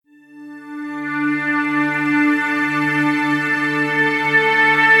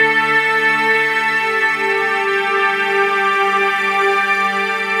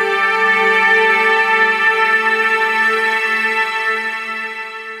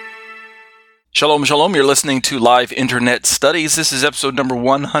Shalom, shalom. You're listening to Live Internet Studies. This is episode number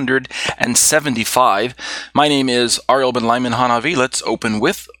 175. My name is Ariel Ben Lyman Hanavi. Let's open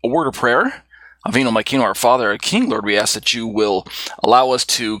with a word of prayer. Avinu Malkeinu, our Father, our King, Lord, we ask that you will allow us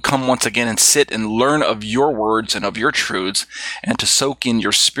to come once again and sit and learn of your words and of your truths, and to soak in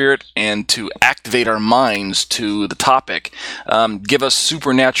your spirit and to activate our minds to the topic. Give us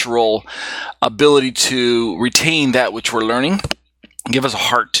supernatural ability to retain that which we're learning. Give us a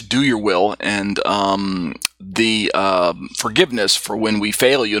heart to do your will and the forgiveness for when we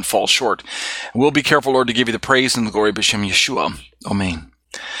fail you and fall short. We'll be careful, Lord, to give you the praise and the glory, B'Shem Yeshua. Amen.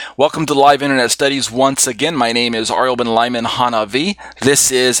 Welcome to Live Internet Studies once again. My name is Ariel Ben Lyman Hanavi.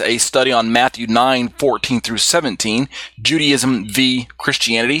 This is a study on Matthew 9:14 through 17, Judaism v.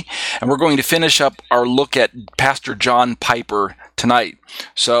 Christianity. And we're going to finish up our look at Pastor John Piper tonight.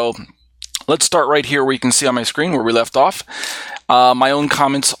 So let's start right here where you can see on my screen where we left off. My own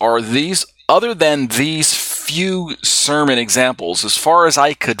comments are these. Other than these few sermon examples, as far as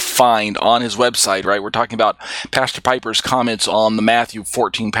I could find on his website, right, we're talking about Pastor Piper's comments on the Matthew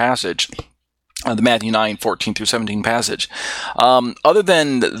 14 passage, the Matthew 9:14 through 17 passage. Other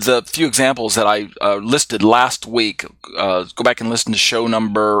than the few examples that I listed last week, go back and listen to show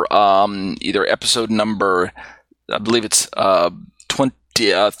number, either episode number, I believe it's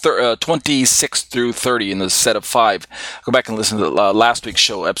 26 through 30 in the set of 5. Go back and listen to last week's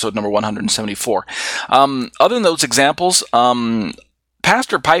show, episode number 174. Other than those examples,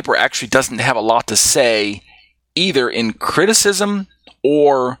 Pastor Piper actually doesn't have a lot to say either in criticisms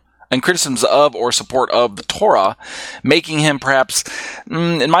of or support of the Torah, making him perhaps,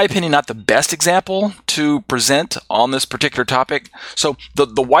 in my opinion, not the best example to present on this particular topic. So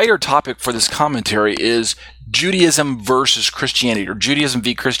the wider topic for this commentary is Judaism versus Christianity, or Judaism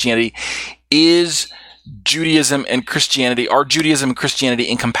v. Christianity. Is Judaism and Christianity, are Judaism and Christianity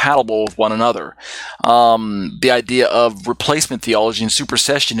incompatible with one another? The idea of replacement theology and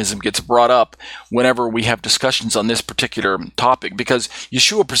supersessionism gets brought up whenever we have discussions on this particular topic, because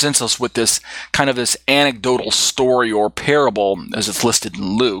Yeshua presents us with this kind of this anecdotal story or parable, as it's listed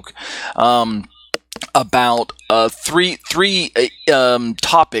in Luke, about three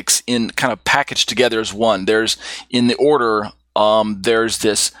topics in kind of packaged together as one. There's, in the order, there's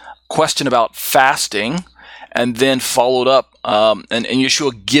this question about fasting, and then followed up, and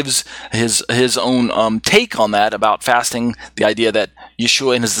Yeshua gives his own take on that about fasting, the idea that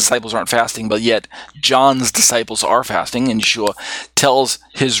Yeshua and his disciples aren't fasting, but yet John's disciples are fasting, and Yeshua tells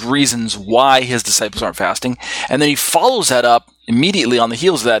his reasons why his disciples aren't fasting, and then he follows that up immediately on the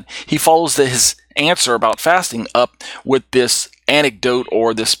heels of that. He follows his answer about fasting up with this anecdote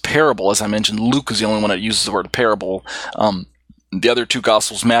or this parable. As I mentioned, Luke is the only one that uses the word parable. The other two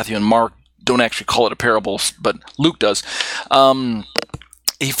Gospels, Matthew and Mark, don't actually call it a parable, but Luke does.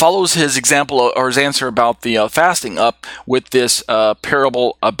 He follows his example or his answer about the fasting up with this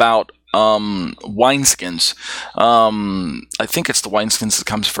parable about wineskins. I think it's the wineskins that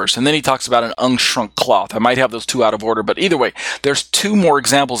comes first. And then he talks about an unshrunk cloth. I might have those two out of order, but either way, there's two more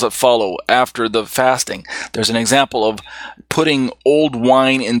examples that follow after the fasting. There's an example of putting old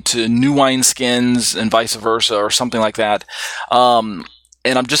wine into new wineskins and vice versa, or something like that. And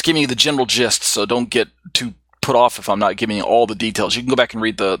I'm just giving you the general gist, so don't get too put off if I'm not giving you all the details. You can go back and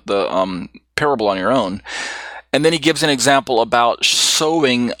read the parable on your own. And then he gives an example about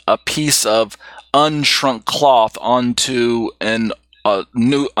sewing a piece of unshrunk cloth onto an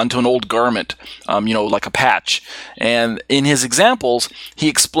old garment, like a patch. And in his examples, he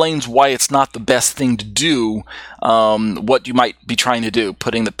explains why it's not the best thing to do, what you might be trying to do,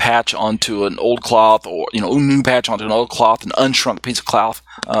 putting the patch onto an old cloth, or, a new patch onto an old cloth, an unshrunk piece of cloth,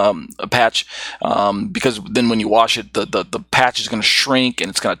 a patch, because then when you wash it, the patch is going to shrink and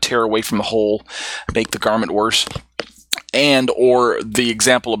it's going to tear away from the hole, make the garment worse. And, or the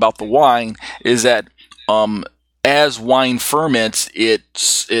example about the wine is that, as wine ferments, it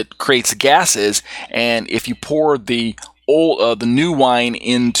creates gases, and if you pour the new wine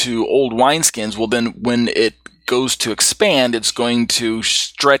into old wineskins, well, then when it goes to expand, it's going to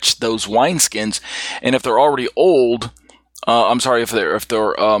stretch those wineskins, and if they're already old, if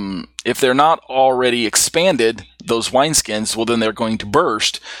they're not already expanded, those wineskins, well, then they're going to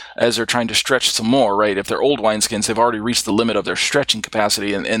burst as they're trying to stretch some more, right? If they're old wineskins, they've already reached the limit of their stretching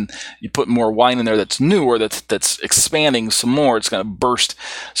capacity, and you put more wine in there that's new, or that's expanding some more, it's going to burst.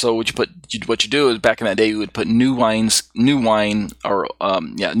 So what you do is, back in that day, you would put new wine into new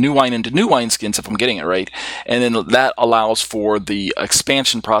wineskins, if I'm getting it right, and then that allows for the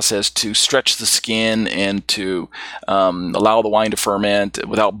expansion process to stretch the skin and to allow the wine to ferment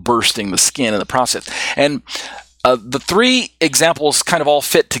without bursting the skin in the process. And The three examples kind of all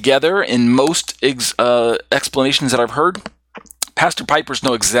fit together in most explanations that I've heard. Pastor Piper's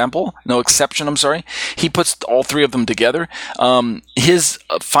no exception. I'm sorry. He puts all three of them together. His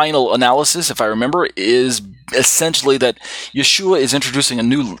final analysis, if I remember, is essentially that Yeshua is introducing a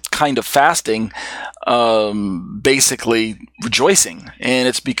new kind of fasting, basically rejoicing, and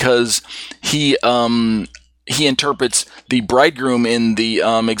it's because he interprets the bridegroom in the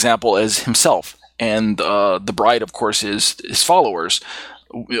example as himself, and the bride, of course, is his followers,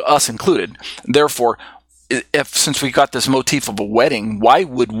 us included. Therefore, since we got this motif of a wedding, why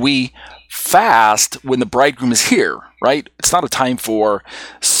would we fast when the bridegroom is here, right? It's not a time for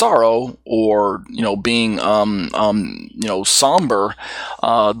sorrow or, being, somber.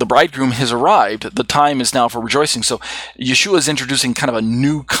 The bridegroom has arrived. The time is now for rejoicing. So Yeshua is introducing kind of a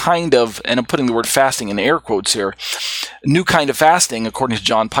new kind of, and I'm putting the word fasting in air quotes here, new kind of fasting, according to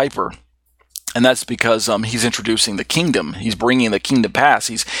John Piper. And that's because he's introducing the kingdom. He's bringing the kingdom pass.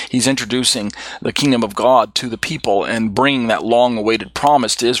 He's introducing the kingdom of God to the people and bringing that long-awaited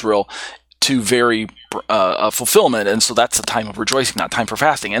promise to Israel to very fulfillment. And so that's a time of rejoicing, not time for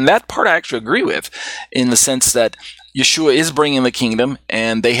fasting. And that part I actually agree with, in the sense that Yeshua is bringing the kingdom,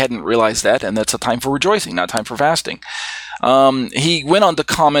 and they hadn't realized that, and that's a time for rejoicing, not time for fasting. He went on to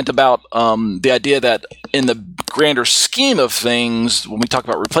comment about the idea that in the grander scheme of things, when we talk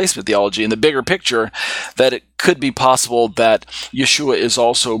about replacement theology, in the bigger picture, that it could be possible that Yeshua is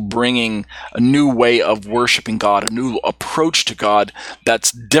also bringing a new way of worshiping God, a new approach to God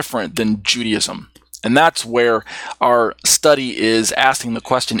that's different than Judaism. And that's where our study is asking the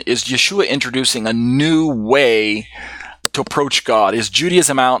question, is Yeshua introducing a new way to approach God? Is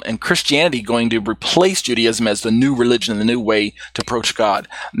Judaism out and Christianity going to replace Judaism as the new religion, the new way to approach God?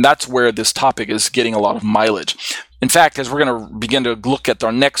 And that's where this topic is getting a lot of mileage. In fact, as we're going to begin to look at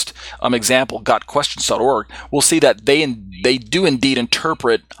our next example, gotquestions.org, we'll see that they do indeed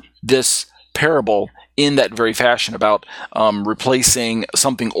interpret this parable in that very fashion about replacing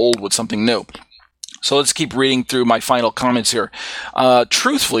something old with something new. So let's keep reading through my final comments here.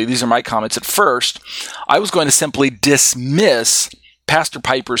 Truthfully, these are my comments. At first, I was going to simply dismiss Pastor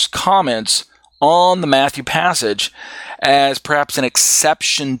Piper's comments on the Matthew passage as perhaps an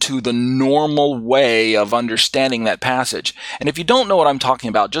exception to the normal way of understanding that passage. And if you don't know what I'm talking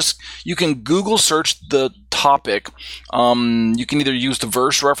about, you can Google search the topic. You can either use the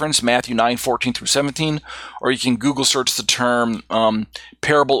verse reference, Matthew 9:14 through 17, or you can Google search the term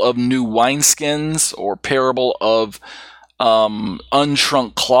parable of new wineskins, or parable of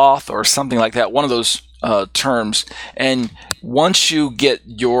unshrunk cloth, or something like that, one of those terms. And once you get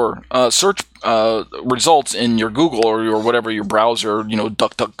your search results in your Google or your whatever your browser,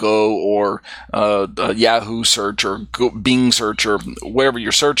 DuckDuckGo or Yahoo search or Bing search or wherever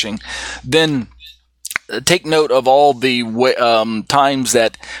you're searching, then take note of all the times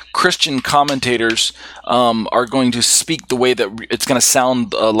that Christian commentators are going to speak the way that it's going to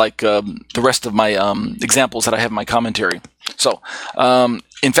sound like the rest of my examples that I have in my commentary. So,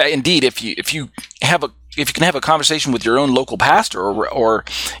 in fact, indeed, if you can have a conversation with your own local pastor, or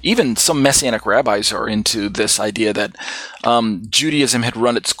even some Messianic rabbis are into this idea that Judaism had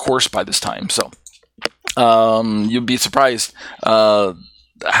run its course by this time. So you'd be surprised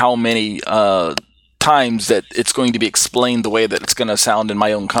how many times that it's going to be explained the way that it's going to sound in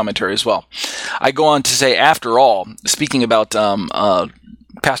my own commentary as well. I go on to say, after all, speaking about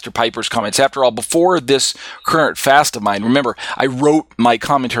Pastor Piper's comments, after all, before this current fast of mine, remember, I wrote my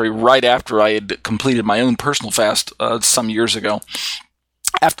commentary right after I had completed my own personal fast some years ago.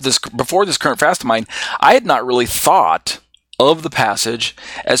 Before this current fast of mine, I had not really thought of the passage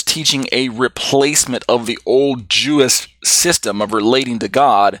as teaching a replacement of the old Jewish system of relating to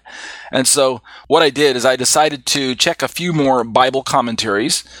God. And so what I did is I decided to check a few more Bible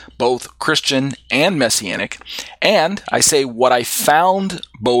commentaries, both Christian and Messianic, and I say what I found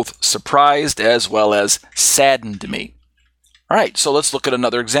both surprised as well as saddened me. All right, so let's look at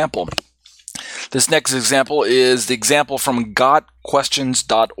another example. This next example is the example from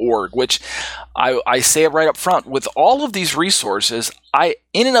gotquestions.org, which I say it right up front. With all of these resources,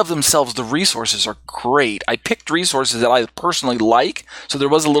 in and of themselves, the resources are great. I picked resources that I personally like, so there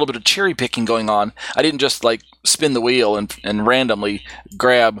was a little bit of cherry picking going on. I didn't just spin the wheel and randomly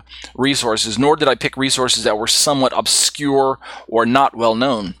grab resources, nor did I pick resources that were somewhat obscure or not well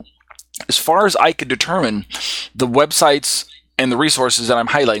known. As far as I could determine, the websites and the resources that I'm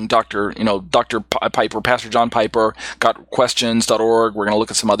highlighting, Dr. Piper, Pastor John Piper, gotquestions.org. We're going to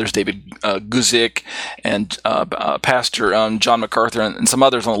look at some others, David Guzik, and Pastor John MacArthur, and some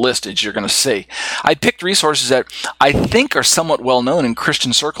others on the list as you're going to see. I picked resources that I think are somewhat well known in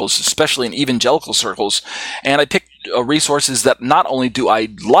Christian circles, especially in evangelical circles, and I picked resources that not only do I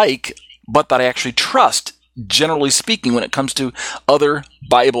like, but that I actually trust, generally speaking, when it comes to other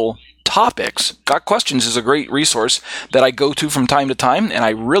Bible topics. Got Questions is a great resource that I go to from time to time, and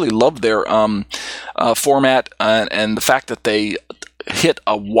I really love their format and the fact that they hit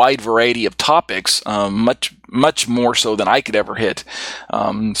a wide variety of topics, much more so than I could ever hit.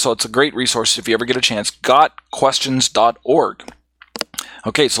 So it's a great resource if you ever get a chance. Gotquestions.org.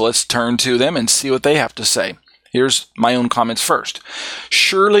 Okay, so let's turn to them and see what they have to say. Here's my own comments first.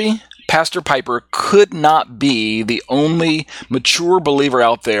 Surely Pastor Piper could not be the only mature believer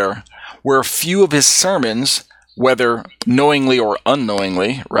out there where a few of his sermons, whether knowingly or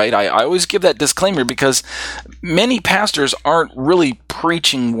unknowingly, right? I always give that disclaimer because many pastors aren't really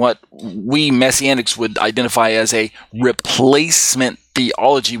preaching what we Messianics would identify as a replacement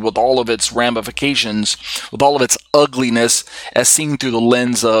theology with all of its ramifications, with all of its ugliness as seen through the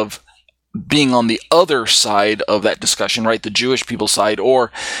lens of being on the other side of that discussion, right, the Jewish people side,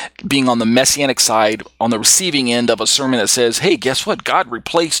 or being on the Messianic side, on the receiving end of a sermon that says, hey, guess what? God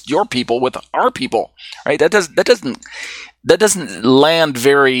replaced your people with our people, right? That doesn't land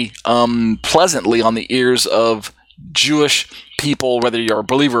very pleasantly on the ears of Jewish people, whether you're a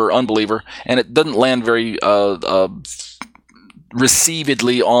believer or unbeliever, and it doesn't land very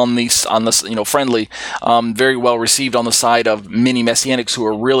receivedly on the friendly, very well received on the side of many Messianics who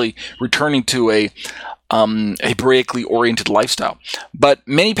are really returning to a Hebraically oriented lifestyle. But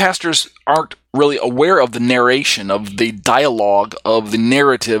many pastors aren't really aware of the narration, of the dialogue, of the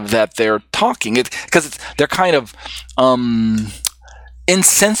narrative that they're talking. Because they're kind of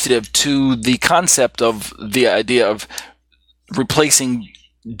insensitive to the concept of the idea of replacing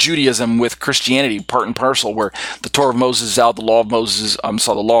Judaism with Christianity, part and parcel, where the Torah of Moses is out, the law of Moses,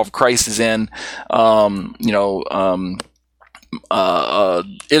 the law of Christ is in,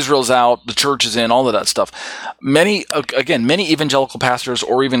 Israel's out, the church is in, all of that stuff. Many evangelical pastors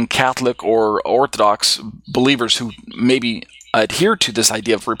or even Catholic or Orthodox believers who maybe adhere to this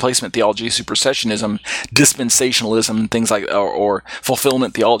idea of replacement theology, supersessionism, dispensationalism, things like, or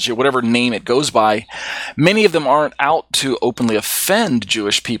fulfillment theology, or whatever name it goes by, many of them aren't out to openly offend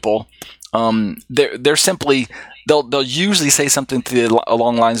Jewish people. They're simply, they'll usually say something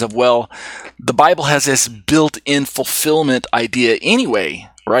along the lines of, well, the Bible has this built-in fulfillment idea anyway,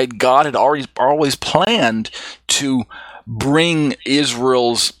 right? God had always planned to bring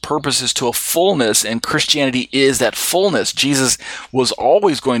Israel's purposes to a fullness, and Christianity is that fullness. Jesus was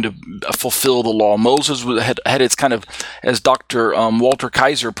always going to fulfill the law. Moses had its kind of, as Dr. Walter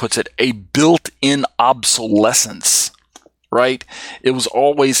Kaiser puts it, a built-in obsolescence, right? It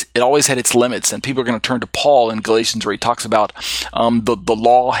always had its limits, and people are going to turn to Paul in Galatians where he talks about the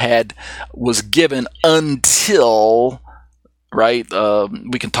law was given until, right?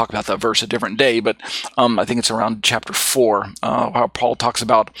 We can talk about that verse a different day, but I think it's around chapter 4, how Paul talks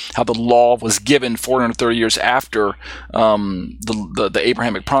about how the law was given 430 years after the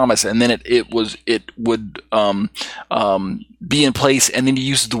Abrahamic promise, and then it would be in place, and then he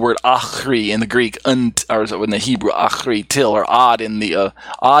uses the word achri in the Greek, or in the Hebrew, achri, till, or ad in the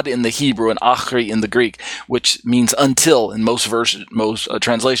Hebrew and achri in the Greek, which means until in most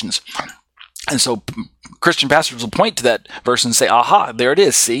translations. And so Christian pastors will point to that verse and say, aha, there it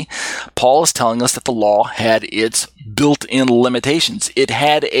is. See, Paul is telling us that the law had its built-in limitations. It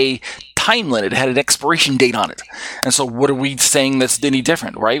had a time limit. It had an expiration date on it. And so what are we saying that's any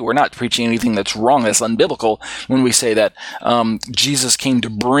different, right? We're not preaching anything that's wrong, that's unbiblical, when we say that Jesus came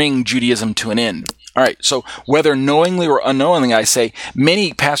to bring Judaism to an end. All right, so whether knowingly or unknowingly, I say,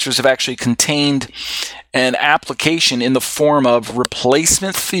 many pastors have actually contained an application in the form of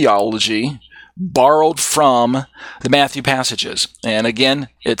replacement theology borrowed from the Matthew passages. And again,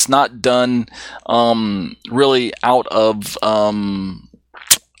 it's not done really out of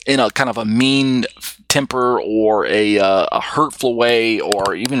in a kind of a mean temper or a hurtful way,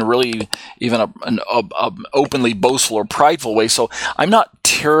 or even an openly boastful or prideful way. So I'm not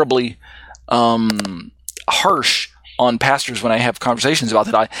terribly harsh on pastors when I have conversations about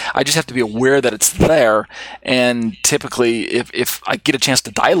that. I just have to be aware that it's there, and typically if I get a chance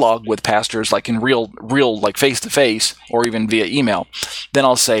to dialogue with pastors, like in real like face-to-face or even via email, then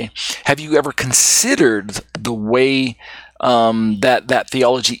I'll say, have you ever considered the way that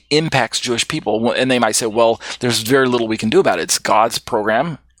theology impacts Jewish people? And they might say, well, there's very little we can do about it. It's God's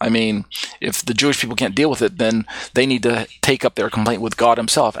program. I mean, if the Jewish people can't deal with it, then they need to take up their complaint with God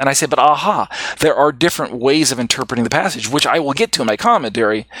himself. And I say, but there are different ways of interpreting the passage, which I will get to in my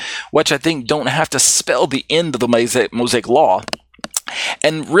commentary, which I think don't have to spell the end of the Mosaic law.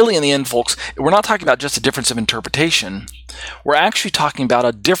 And really, in the end, folks, we're not talking about just a difference of interpretation. We're actually talking about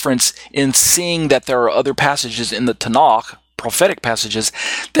a difference in seeing that there are other passages in the Tanakh, prophetic passages,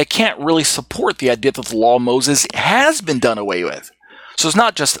 that can't really support the idea that the law of Moses has been done away with. So it's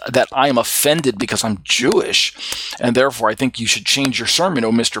not just that I am offended because I'm Jewish, and therefore I think you should change your sermon,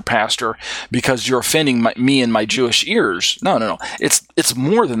 oh Mr. Pastor, because you're offending me and my Jewish ears. No. It's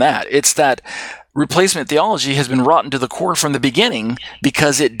more than that. It's that replacement theology has been rotten to the core from the beginning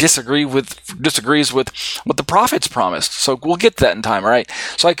because it disagrees with what the prophets promised. So we'll get to that in time, all right?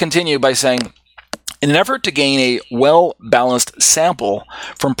 So I continue by saying, in an effort to gain a well-balanced sample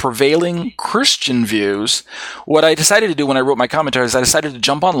from prevailing Christian views, what I decided to do when I wrote my commentary is I decided to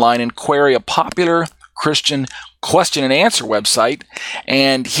jump online and query a popular Christian question and answer website,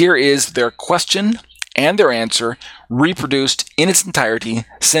 and here is their question and their answer reproduced in its entirety,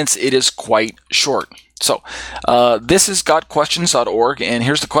 since it is quite short. So this is gotquestions.org, and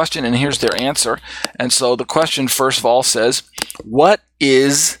here's the question and here's their answer. And so the question, first of all, says, what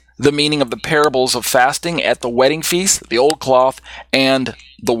is the meaning of the parables of fasting at the wedding feast, the old cloth, and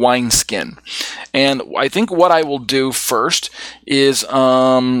the wineskin? And I think what I will do first is,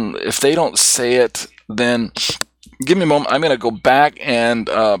 if they don't say it, then give me a moment. I'm going to go back and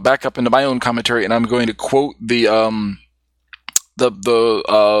back up into my own commentary, and I'm going to quote the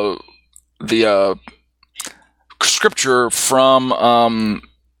scripture from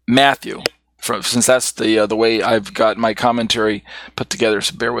Matthew. Since that's the way I've got my commentary put together,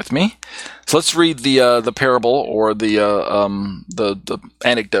 so bear with me. So let's read the parable, or the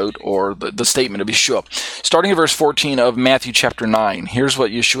anecdote, or the statement of Yeshua. Starting at verse 14 of Matthew chapter 9, here's what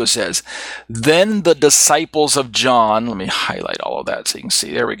Yeshua says. Then the disciples of John, let me highlight all of that so you can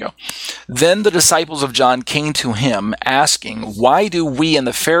see, there we go. Then the disciples of John came to him, asking, why do we and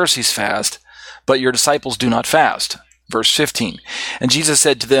the Pharisees fast, but your disciples do not fast? Verse 15, and Jesus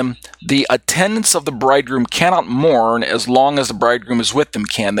said to them, the attendants of the bridegroom cannot mourn as long as the bridegroom is with them,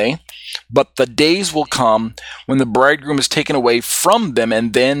 can they? But the days will come when the bridegroom is taken away from them,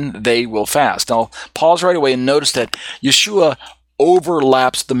 and then they will fast. Now, pause right away and notice that Yeshua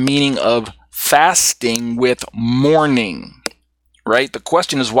overlaps the meaning of fasting with mourning. Right? The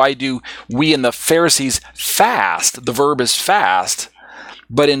question is, why do we and the Pharisees fast? The verb is fast.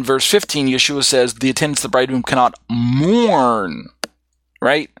 But in verse 15, Yeshua says, the attendants of the bridegroom cannot mourn,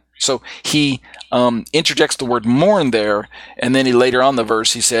 right? So he interjects the word mourn there, and then later on the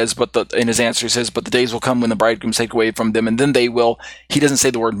verse he says, in his answer he says, but the days will come when the bridegroom take away from them, and then they will, he doesn't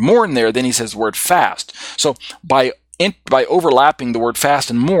say the word mourn there, then he says the word fast. So by overlapping the word fast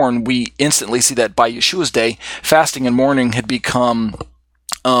and mourn, we instantly see that by Yeshua's day, fasting and mourning had become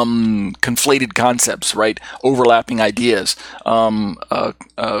conflated concepts, right? Overlapping ideas. What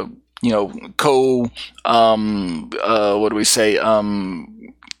do we say?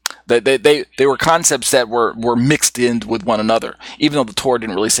 They were concepts that were mixed in with one another, even though the Torah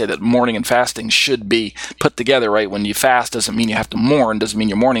didn't really say that mourning and fasting should be put together, right? When you fast doesn't mean you have to mourn, doesn't mean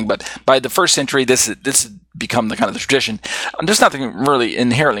you're mourning, but by the first century, this had become the kind of the tradition. There's nothing really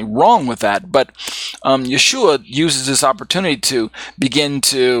inherently wrong with that, but Yeshua uses this opportunity to begin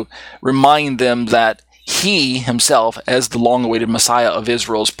to remind them that he himself, as the long-awaited Messiah of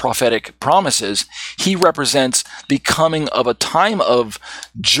Israel's prophetic promises, he represents the coming of a time of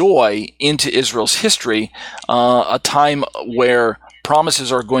joy into Israel's history, a time where promises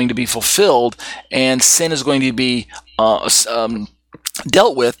are going to be fulfilled and sin is going to be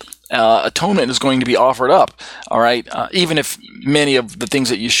dealt with. Atonement is going to be offered up, all right? Even if many of the things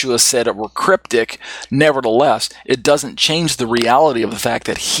that Yeshua said were cryptic, nevertheless, it doesn't change the reality of the fact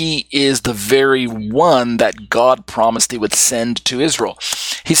that he is the very one that God promised he would send to Israel.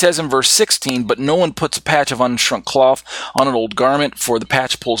 He says in verse 16, but no one puts a patch of unshrunk cloth on an old garment, for the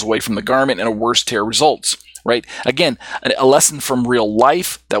patch pulls away from the garment and a worse tear results. Right? Again, a lesson from real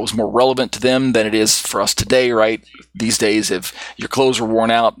life that was more relevant to them than it is for us today, right? These days, if your clothes are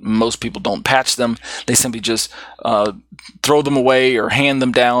worn out, most people don't patch them. They simply just throw them away or hand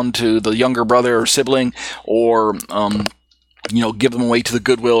them down to the younger brother or sibling, or give them away to the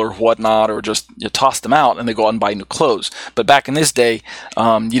Goodwill or whatnot, or just toss them out and they go out and buy new clothes. But back in this day,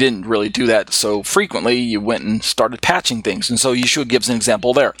 you didn't really do that so frequently. You went and started patching things. And so Yeshua gives an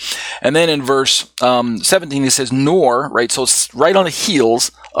example there. And then in verse 17, he says, nor, right? So it's right on the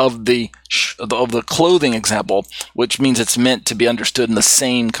heels of the clothing example, which means it's meant to be understood in the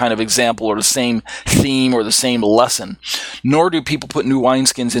same kind of example or the same theme or the same lesson. Nor do people put new wine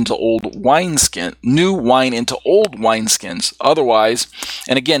into old wineskins. Otherwise,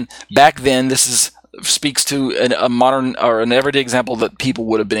 and again, back then, this speaks to a modern or an everyday example that people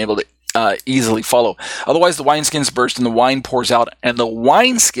would have been able to easily follow. Otherwise, the wineskins burst and the wine pours out, and the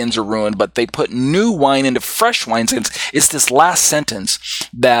wineskins are ruined. But they put new wine into fresh wineskins. It's this last sentence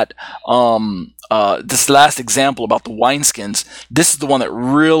that this last example about the wineskins. This is the one that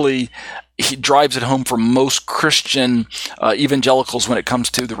really he drives it home for most Christian evangelicals when it comes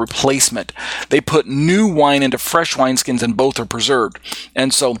to the replacement. They put new wine into fresh wineskins, and both are preserved.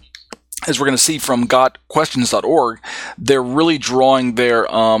 And so, as we're going to see from GotQuestions.org, they're really drawing their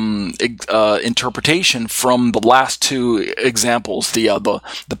interpretation from the last two examples,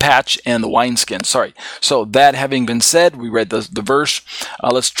 the patch and the wineskin. Sorry. So that having been said, we read the verse.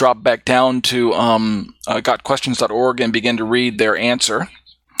 Let's drop back down to GotQuestions.org and begin to read their answer.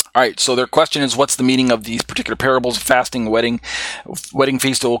 All right, so their question is, what's the meaning of these particular parables of fasting, wedding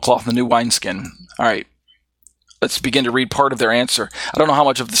feast, old cloth, and the new wineskin? All right. Let's begin to read part of their answer. I don't know how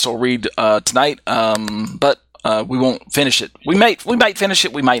much of this we'll read tonight, but we won't finish it. We might finish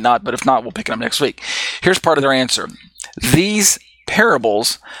it, we might not, but if not, we'll pick it up next week. Here's part of their answer. These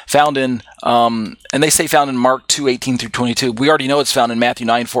parables found in, and they say found in Mark 2:18 through 22. We already know it's found in Matthew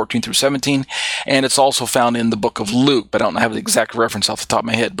 9:14 through 17, and it's also found in the book of Luke, but I don't have the exact reference off the top of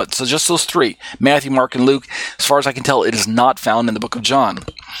my head. But so just those three, Matthew, Mark, and Luke. As far as I can tell, it is not found in the book of John.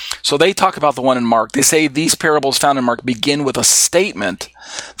 So they talk about the one in Mark. They say these parables found in Mark begin with a statement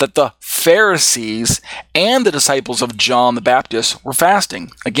that the Pharisees and the disciples of John the Baptist were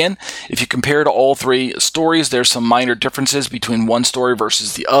fasting. Again, if you compare to all three stories, there's some minor differences between one story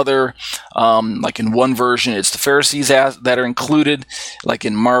versus the other. Like in one version, it's the Pharisees that are included, like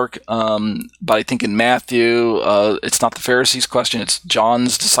in Mark. But I think in Matthew, it's not the Pharisees' question, it's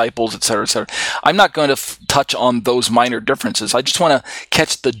John's disciples, etc., etc. I'm not going to touch on those minor differences. I just want to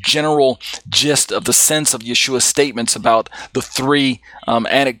catch the general gist of the sense of Yeshua's statements about the three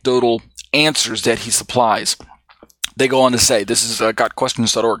anecdotal answers that he supplies. They go on to say, this is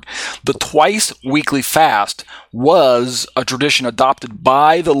GotQuestions.org, the twice weekly fast was a tradition adopted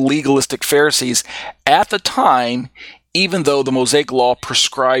by the legalistic Pharisees at the time, even though the Mosaic Law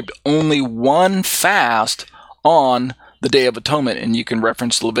prescribed only one fast on the Day of Atonement. And you can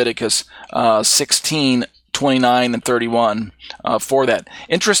reference Leviticus 16, 29 and 31 for that.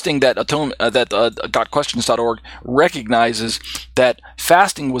 Interesting that GotQuestions.org recognizes that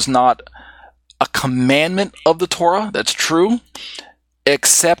fasting was not a commandment of the Torah. That's true,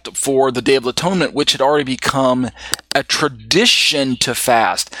 except for the Day of Atonement, which had already become a tradition to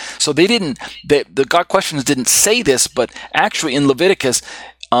fast. So the GotQuestions didn't say this, but actually in Leviticus,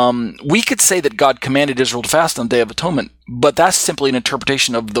 we could say that God commanded Israel to fast on the Day of Atonement, but that's simply an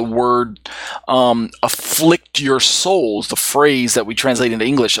interpretation of the word afflict your souls, the phrase that we translate into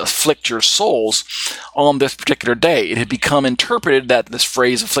English, afflict your souls, on this particular day. It had become interpreted that this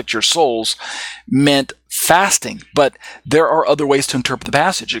phrase, afflict your souls, meant fasting, but there are other ways to interpret the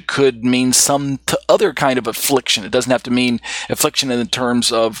passage. It could mean some other kind of affliction. It doesn't have to mean affliction in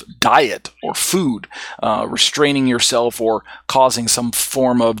terms of diet or food, restraining yourself or causing some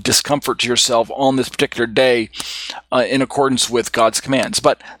form of discomfort to yourself on this particular day in accordance with God's commands.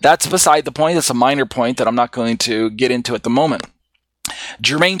 But that's beside the point. That's a minor point that I'm not going to get into at the moment.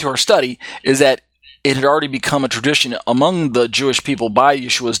 Germane to our study is that it had already become a tradition among the Jewish people by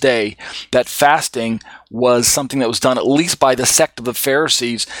Yeshua's day that fasting was something that was done at least by the sect of the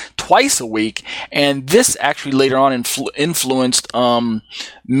Pharisees twice a week, and this actually later on influenced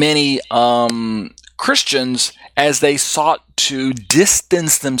many Christians as they sought to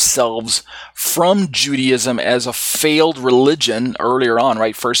distance themselves from Judaism as a failed religion earlier on,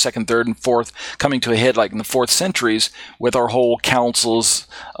 right? First, second, third, and fourth, coming to a head like in the 4th centuries with our whole councils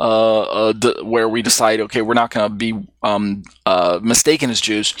where we decide, okay, we're not going to be mistaken as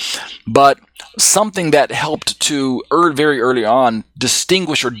Jews. But something that helped to very early on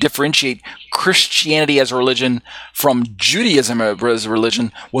distinguish or differentiate Christianity as a religion from Judaism as a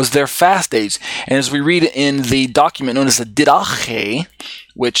religion was their fast days. And as we read in the document known as the Didache,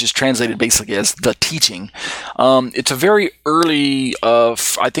 which is translated basically as the teaching, it's a very early,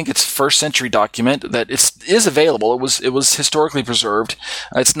 I think it's 1st century document that is available. It was historically preserved.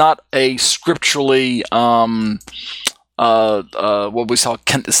 It's not a scripturally what we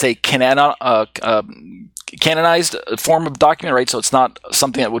say canonized form of document, right? So it's not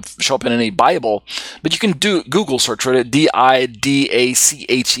something that would show up in any Bible, but you can do Google search for it. Didache,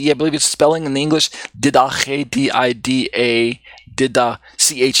 I believe it's spelling in the English. Didache,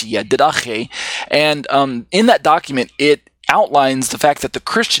 Didache. And in that document, it outlines the fact that the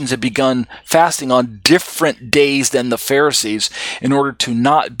Christians had begun fasting on different days than the Pharisees in order to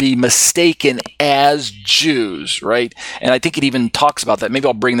not be mistaken as Jews, right? And I think it even talks about that. Maybe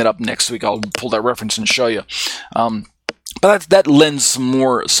I'll bring that up next week. I'll pull that reference and show you. But that lends some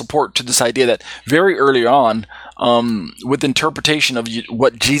more support to this idea that very early on, with interpretation of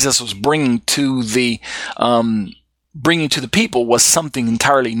what Jesus was bringing to the people was something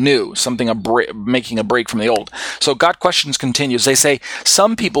entirely new, making a break from the old. So God Questions continues. They say,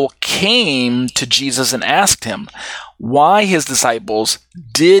 some people came to Jesus and asked him why his disciples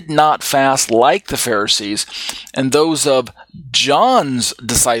did not fast like the Pharisees and those of John's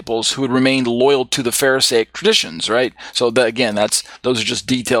disciples who had remained loyal to the Pharisaic traditions, right? So those are just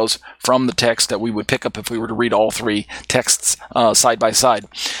details from the text that we would pick up if we were to read all three texts side by side.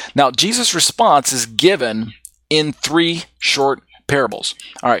 Now, Jesus' response is given in three short parables.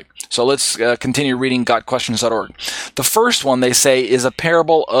 All right, so let's continue reading GotQuestions.org. The first one, they say, is a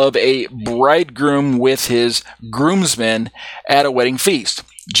parable of a bridegroom with his groomsmen at a wedding feast.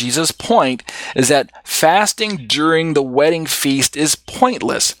 Jesus' point is that fasting during the wedding feast is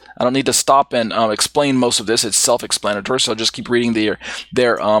pointless. I don't need to stop and explain most of this. It's self-explanatory, so I'll just keep reading their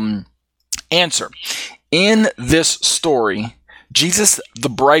answer. In this story, Jesus is the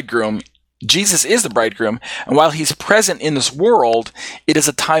bridegroom, and while he's present in this world, it is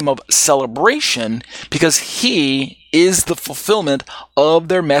a time of celebration because he is the fulfillment of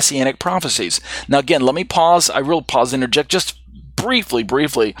their messianic prophecies. Now again, let me pause. I will pause and interject just briefly.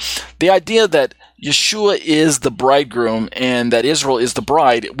 The idea that Yeshua is the bridegroom and that Israel is the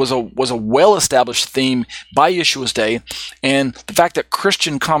bride was a well-established theme by Yeshua's day, and the fact that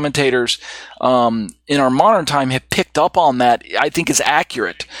Christian commentators in our modern time have picked up on that, I think, is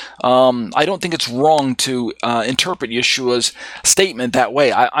accurate. I don't think it's wrong to interpret Yeshua's statement that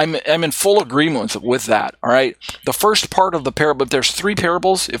way. I'm in full agreement with that. All right. The first part of the parable, if there's three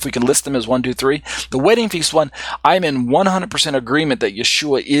parables, if we can list them as 1, 2, 3, the wedding feast one, I'm in 100% agreement that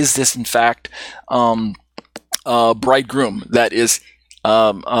Yeshua is this, in fact, bridegroom that is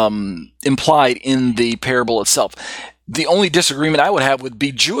implied in the parable itself. The only disagreement I would have would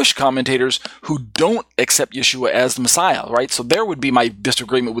be Jewish commentators who don't accept Yeshua as the Messiah, right? So there would be my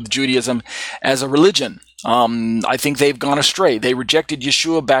disagreement with Judaism as a religion. I think they've gone astray. They rejected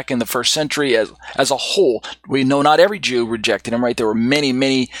Yeshua back in the first century as a whole. We know not every Jew rejected him, right? There were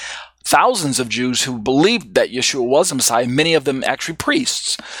many thousands of Jews who believed that Yeshua was the Messiah, many of them actually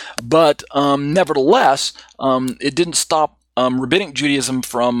priests. But nevertheless, it didn't stop Rabbinic Judaism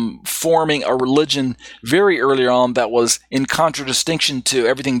from forming a religion very early on that was in contradistinction to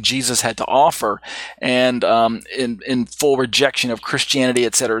everything Jesus had to offer, and in full rejection of Christianity,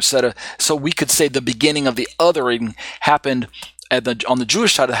 etc., etc. So we could say the beginning of the othering happened on the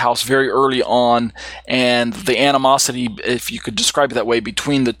Jewish side of the house very early on, and the animosity, if you could describe it that way,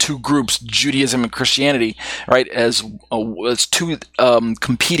 between the two groups, Judaism and Christianity, right, as two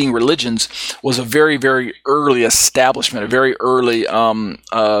competing religions, was a very, very early establishment, a very early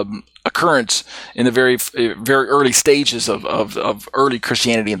occurrence in the very, very early stages of early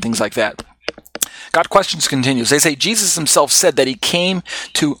Christianity and things like that. God Questions continues. They say Jesus himself said that he came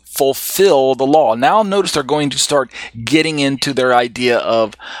to fulfill the law. Now notice they're going to start getting into their idea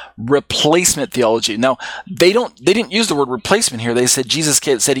of replacement theology. Now they didn't use the word replacement here. They said Jesus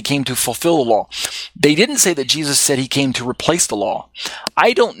said he came to fulfill the law. They didn't say that Jesus said he came to replace the law.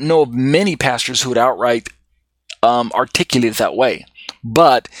 I don't know of many pastors who would outright articulate it that way.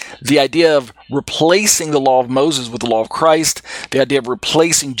 But the idea of replacing the law of Moses with the law of Christ, the idea of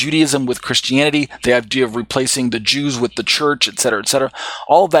replacing Judaism with Christianity, the idea of replacing the Jews with the church, etc.,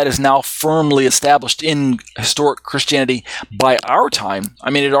 all of that is now firmly established in historic Christianity by our time. I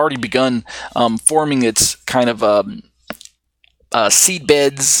mean, it had already begun forming its kind of seed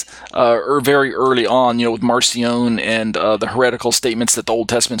beds very early on, with Marcion and the heretical statements that the Old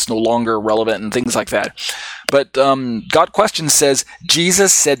Testament's no longer relevant and things like that. But God Questions says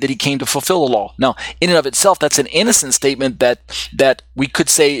Jesus said that he came to fulfill the law. Now, in and of itself, that's an innocent statement that we could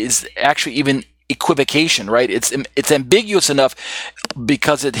say is actually even equivocation, right? It's ambiguous enough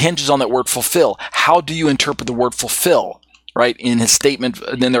because it hinges on that word fulfill. How do you interpret the word fulfill? Right, in his statement,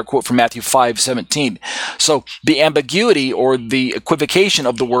 and then their quote from Matthew 5:17. So the ambiguity or the equivocation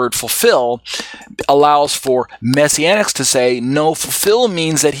of the word fulfill allows for Messianics to say, no, fulfill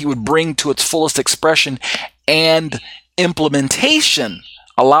means that he would bring to its fullest expression and implementation,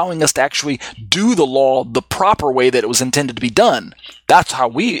 allowing us to actually do the law the proper way that it was intended to be done. That's how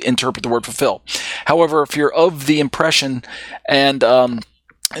we interpret the word fulfill. However, if you're of the impression and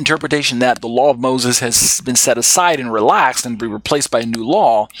interpretation that the law of Moses has been set aside and relaxed and be replaced by a new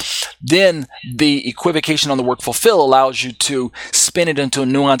law, then the equivocation on the word fulfill allows you to spin it into a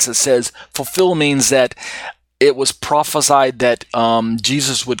nuance that says fulfill means that it was prophesied that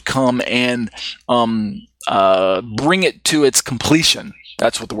Jesus would come and bring it to its completion.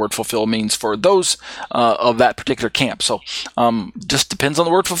 That's what the word fulfill means for those of that particular camp. So just depends on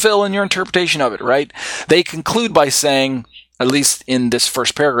the word fulfill and your interpretation of it, right? They conclude by saying, at least in this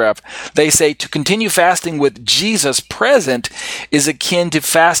first paragraph, they say to continue fasting with Jesus present is akin to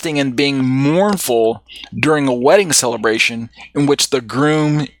fasting and being mournful during a wedding celebration in which the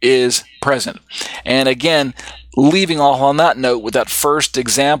groom is present. And again, leaving off on that note with that first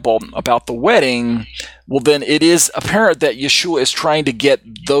example about the wedding, well, then it is apparent that Yeshua is trying to get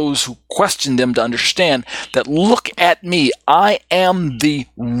those who question them to understand that look at me, I am the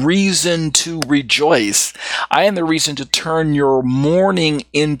reason to rejoice. I am the reason to turn your mourning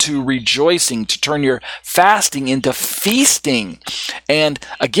into rejoicing, to turn your fasting into feasting. And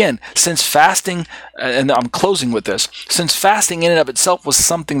again, since fasting, and I'm closing with this, since fasting in and of itself was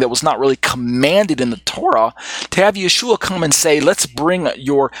something that was not really commanded in the Torah, to have Yeshua come and say, let's bring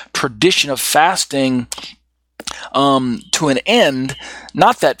your tradition of fasting to an end.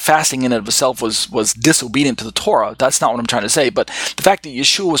 Not that fasting in and of itself was disobedient to the Torah. That's not what I'm trying to say. But the fact that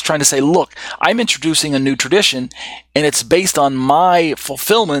Yeshua was trying to say, look, I'm introducing a new tradition, and it's based on my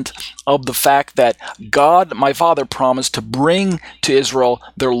fulfillment of the fact that God, my Father, promised to bring to Israel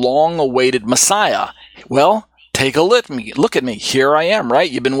their long-awaited Messiah. Well, take a look at me. Here I am, right?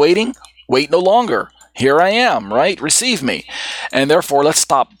 You've been waiting? Wait no longer. Here I am, right? Receive me. And therefore, let's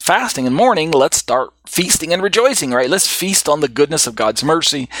stop fasting and mourning. Let's start feasting and rejoicing, right? Let's feast on the goodness of God's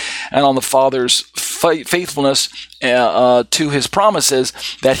mercy and on the Father's faithfulness to his promises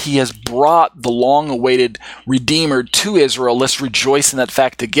that he has brought the long-awaited Redeemer to Israel. Let's rejoice in that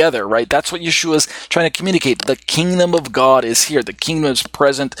fact together, right? That's what Yeshua is trying to communicate. The kingdom of God is here. The kingdom is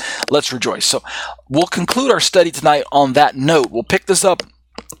present. Let's rejoice. So we'll conclude our study tonight on that note. We'll pick this up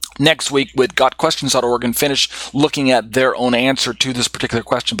next week with GotQuestions.org and finish looking at their own answer to this particular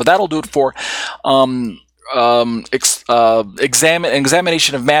question. But that'll do it for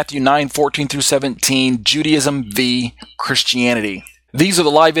examination of Matthew 9:14 through 17, Judaism v. Christianity. These are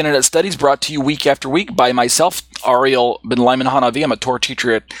the live internet studies brought to you week after week by myself, Ariel Ben Lyman Hanavi. I'm a Torah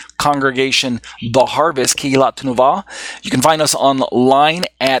teacher at Congregation The Harvest, Kehilat Tenuvah. You can find us online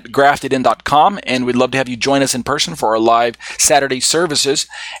at graftedin.com, and we'd love to have you join us in person for our live Saturday services.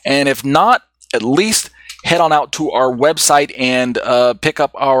 And if not, at least head on out to our website and pick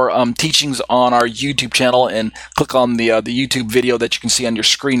up our teachings on our YouTube channel and click on the YouTube video that you can see on your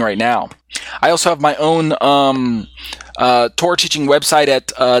screen right now. I also have my own Torah teaching website at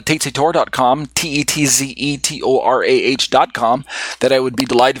tetzetorah.com, tetzetorah.com, that I would be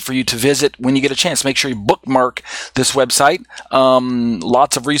delighted for you to visit when you get a chance. Make sure you bookmark this website.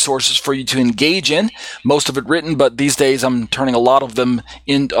 Lots of resources for you to engage in, most of it written, but these days I'm turning a lot of my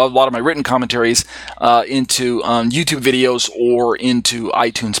written commentaries into YouTube videos or into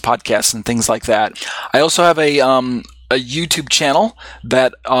iTunes podcasts and things like that. I also have a YouTube channel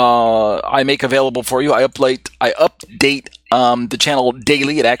that I make available for you. I update the channel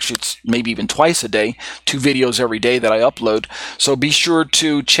daily. It's maybe even twice a day, 2 videos every day that I upload. So be sure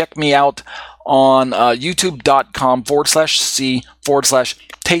to check me out on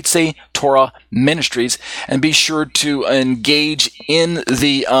youtube.com/C/Tetze Torah Ministries, and be sure to engage in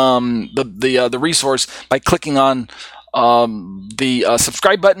the resource by clicking on the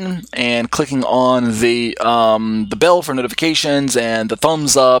subscribe button and clicking on the bell for notifications and the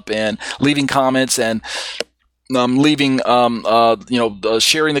thumbs up and leaving comments and sharing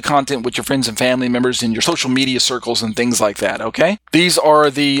the content with your friends and family members in your social media circles and things like that, okay? These are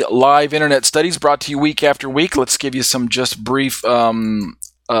the live internet studies brought to you week after week. Let's give you some just brief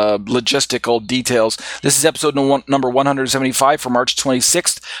logistical details. This is episode number 175 for March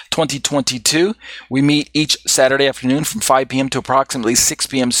 26th, 2022. We meet each Saturday afternoon from 5 p.m. to approximately 6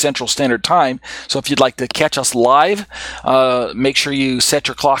 p.m. Central Standard Time. So if you'd like to catch us live, make sure you set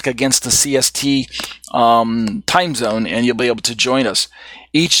your clock against the CST time zone, and you'll be able to join us.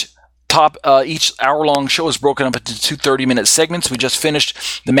 Each hour-long show is broken up into 2 30-minute segments. We just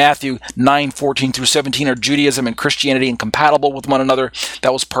finished the Matthew 9:14 through 17, are Judaism and Christianity incompatible with one another?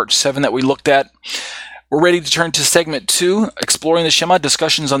 That was part 7 that we looked at. We're ready to turn to segment 2, Exploring the Shema,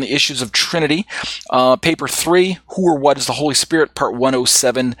 discussions on the issues of Trinity. Paper 3, Who or What is the Holy Spirit, part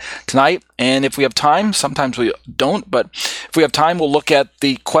 107 tonight. And if we have time, sometimes we don't, but if we have time, we'll look at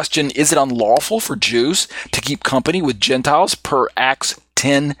the question, is it unlawful for Jews to keep company with Gentiles, per Acts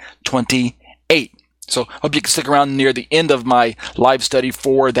 10:28. So hope you can stick around near the end of my live study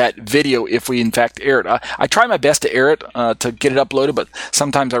for that video if we in fact air it. I try my best to air it, to get it uploaded, but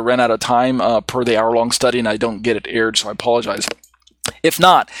sometimes I run out of time per the hour-long study and I don't get it aired, so I apologize. If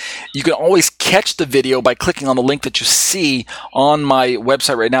not, you can always catch the video by clicking on the link that you see on my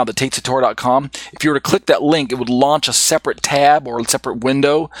website right now, thetatesatorah.com. If you were to click that link, it would launch a separate tab or a separate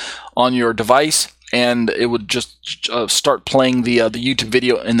window on your device, and it would just start playing the YouTube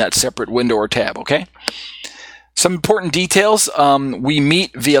video in that separate window or tab, okay? Some important details. We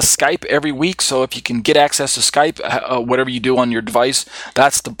meet via Skype every week, so if you can get access to Skype, whatever you do on your device,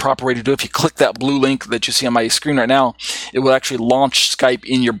 that's the proper way to do it. If you click that blue link that you see on my screen right now, it will actually launch Skype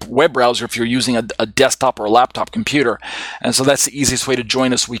in your web browser if you're using a desktop or a laptop computer. And so that's the easiest way to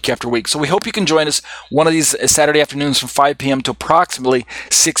join us week after week. So we hope you can join us one of these Saturday afternoons from 5 p.m. to approximately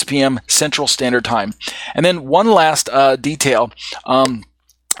 6 p.m. Central Standard Time. And then one last detail.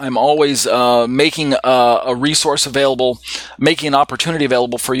 I'm always making a resource available, making an opportunity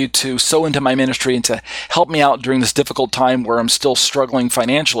available for you to sow into my ministry and to help me out during this difficult time where I'm still struggling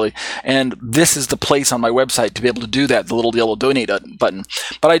financially. And this is the place on my website to be able to do that, the little yellow donate button.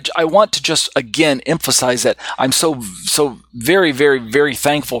 But I want to just, again, emphasize that I'm so very, very, very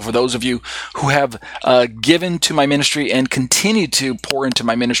thankful for those of you who have given to my ministry and continue to pour into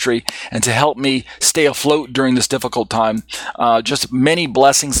my ministry and to help me stay afloat during this difficult time. Just many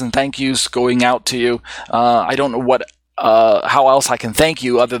blessings and thank yous going out to you. I don't know how else I can thank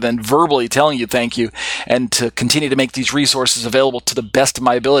you other than verbally telling you thank you, and to continue to make these resources available to the best of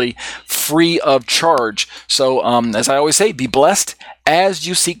my ability, free of charge. So as I always say, be blessed as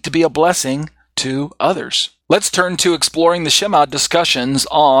you seek to be a blessing to others. Let's turn to exploring the Shema discussions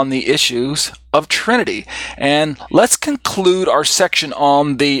on the issues of Trinity, and let's conclude our section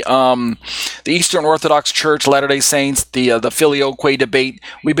on the Eastern Orthodox Church, Latter-day Saints, the Filioque debate.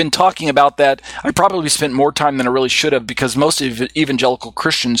 We've been talking about that. I probably spent more time than I really should have, because most of evangelical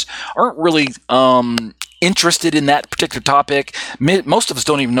Christians aren't really interested in that particular topic. Most of us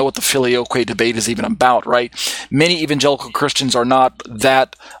don't even know what the Filioque debate is even about, right? Many evangelical Christians are not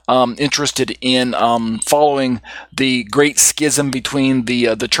that interested in following the great schism between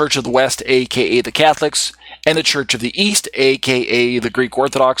the Church of the West, aka the Catholics, and the Church of the East, aka the Greek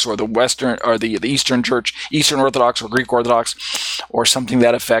Orthodox, or the Western, or the Eastern Church, Eastern Orthodox or Greek Orthodox, or something to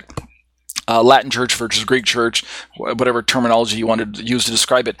that effect. Latin Church versus Greek Church, whatever terminology you wanted to use to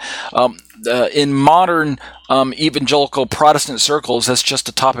describe it. In modern evangelical Protestant circles, that's just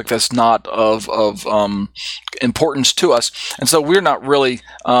a topic that's not of importance to us. And so we're not really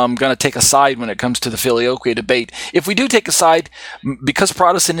going to take a side when it comes to the Filioque debate. If we do take a side, because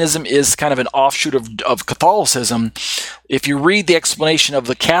Protestantism is kind of an offshoot of Catholicism, if you read the explanation of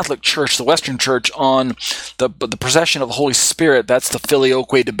the Catholic Church, the Western Church, on the procession of the Holy Spirit, that's the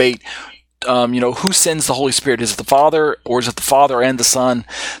Filioque debate. Who sends the Holy Spirit? Is it the Father, or is it the Father and the Son?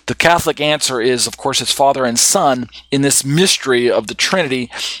 The Catholic answer is, of course, it's Father and Son in this mystery of the Trinity,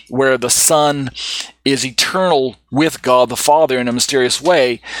 where the Son is eternal with God the Father in a mysterious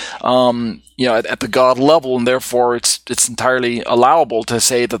way, at the God level, and therefore it's entirely allowable to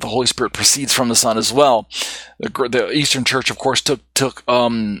say that the Holy Spirit proceeds from the Son as well. The Eastern Church, of course, took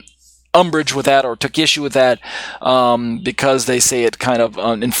umbrage with that, or took issue with that, because they say it kind of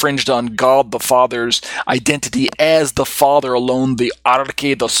infringed on God the Father's identity as the Father alone, the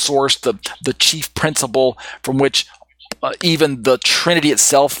arche, the source, the chief principle from which even the Trinity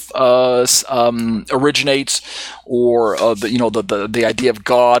itself originates, or the idea of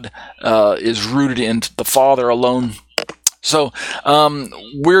God is rooted in the Father alone. So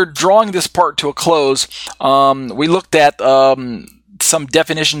we're drawing this part to a close. We looked at some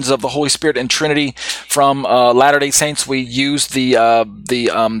definitions of the Holy Spirit and Trinity from Latter-day Saints. We used the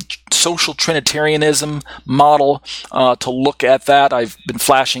social Trinitarianism model to look at that. I've been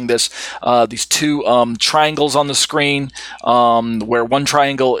flashing these two triangles on the screen, where one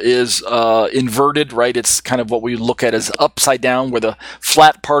triangle is inverted, right? It's kind of what we look at as upside down, where the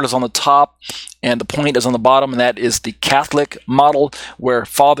flat part is on the top and the point is on the bottom, and that is the Catholic model, where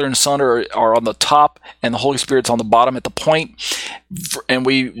Father and Son are on the top and the Holy Spirit's on the bottom at the point. And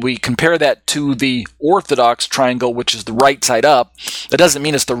we compare that to the Orthodox triangle, which is the right side up. That doesn't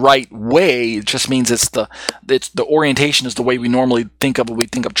mean it's the right way. It just means it's the orientation is the way we normally think of when we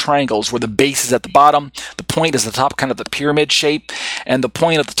think of triangles, where the base is at the bottom, the point is the top, kind of the pyramid shape, and the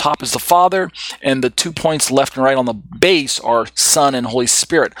point at the top is the Father, and the 2 points left and right on the base are Son and Holy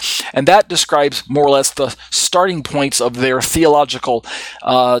Spirit. And that describes describes more or less the starting points of their theological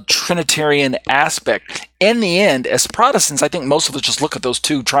Trinitarian aspect. In the end, as Protestants, I think most of us just look at those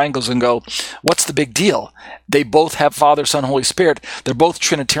two triangles and go, what's the big deal? They both have Father, Son, Holy Spirit. They're both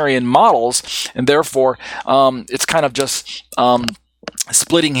Trinitarian models, and therefore it's kind of just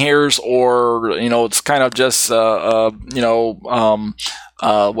splitting hairs, or it's kind of just what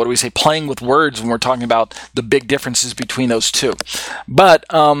do we say, playing with words when we're talking about the big differences between those two. But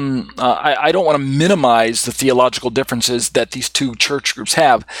I don't want to minimize the theological differences that these two church groups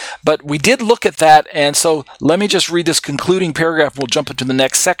have. But we did look at that, and so let me just read this concluding paragraph. We'll jump into the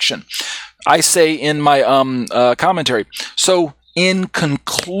next section. I say in my commentary, so in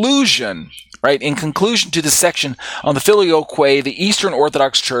conclusion, right? In conclusion to this section on the Filioque, the Eastern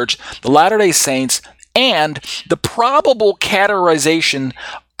Orthodox Church, the Latter-day Saints, and the probable categorization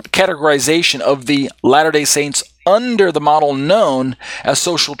of the Latter-day Saints under the model known as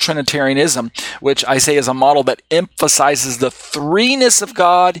social Trinitarianism, which I say is a model that emphasizes the threeness of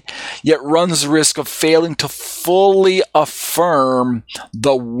God, yet runs the risk of failing to fully affirm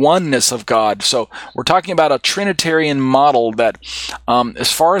the oneness of God. So we're talking about a Trinitarian model that,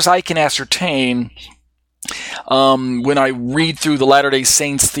 as far as I can ascertain, when I read through the Latter-day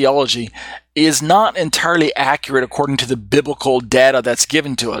Saints theology, is not entirely accurate according to the biblical data that's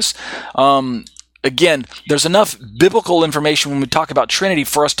given to us. Again, there's enough biblical information when we talk about Trinity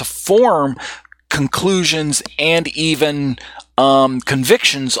for us to form conclusions and even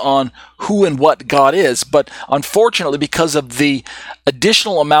convictions on who and what God is. But unfortunately, because of the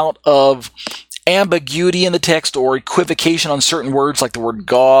additional amount of ambiguity in the text or equivocation on certain words like the word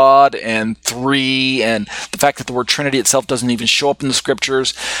God and three, and the fact that the word Trinity itself doesn't even show up in the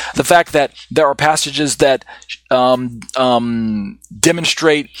scriptures, the fact that there are passages that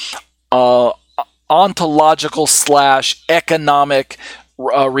demonstrate ontological / economic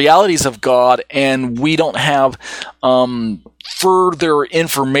realities of God, and we don't have further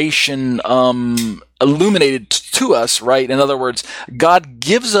information illuminated to us, right? In other words, God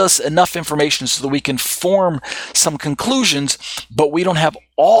gives us enough information so that we can form some conclusions, but we don't have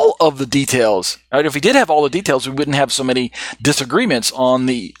all of the details, right? If we did have all the details, we wouldn't have so many disagreements on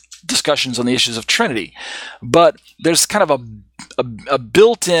the discussions on the issues of Trinity. But there's kind of a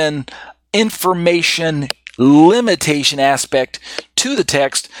built-in information limitation aspect to the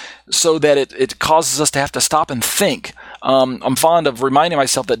text, so that it causes us to have to stop and think. I'm fond of reminding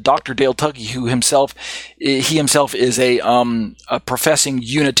myself that Dr. Dale Tuggy, who himself is a professing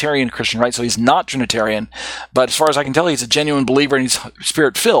Unitarian Christian, right? So he's not Trinitarian, but as far as I can tell, he's a genuine believer and he's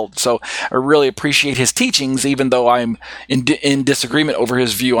Spirit-filled. So I really appreciate his teachings, even though I'm in disagreement over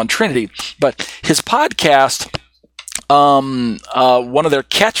his view on Trinity. But his podcast, one of their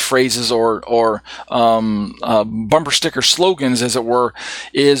catchphrases or bumper sticker slogans, as it were,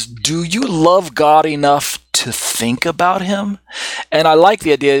 is, "Do you love God enough to think about Him?" And I like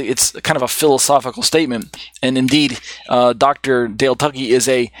the idea. It's kind of a philosophical statement. And indeed, Dr. Dale Tuggy is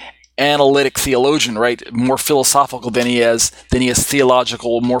a analytic theologian, right? More philosophical than he is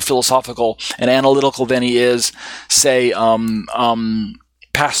theological, more philosophical and analytical than he is, say,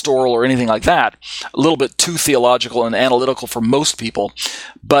 pastoral or anything like that. A little bit too theological and analytical for most people.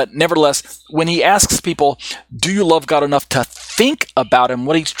 But nevertheless, when he asks people, do you love God enough to think about Him,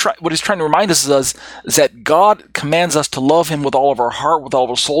 what he's trying to remind us is that God commands us to love Him with all of our heart, with all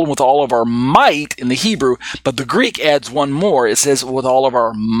of our soul, and with all of our might in the Hebrew. But the Greek adds one more. It says with all of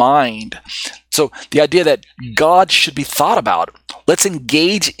our mind. So the idea that God should be thought about. Let's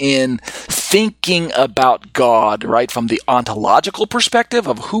engage in thinking about God, right, from the ontological perspective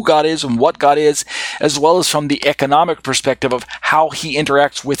of who God is and what God is, as well as from the economic perspective of how He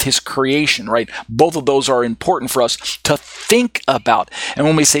interacts with His creation, right? Both of those are important for us to think about. And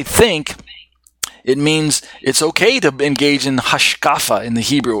when we say think, it means it's okay to engage in hashkafa in the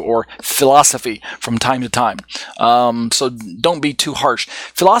Hebrew, or philosophy, from time to time. So don't be too harsh.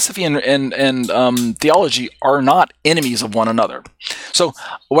 Philosophy and theology are not enemies of one another. So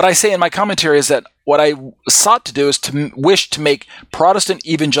what I say in my commentary is that what I sought to do is to wish to make Protestant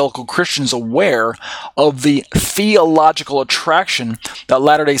evangelical Christians aware of the theological attraction that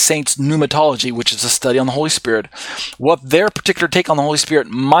Latter-day Saints pneumatology, which is a study on the Holy Spirit, what their particular take on the Holy Spirit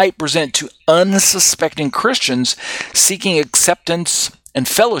might present to unsuspecting Christians seeking acceptance and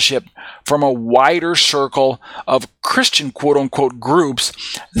fellowship from a wider circle of Christian quote-unquote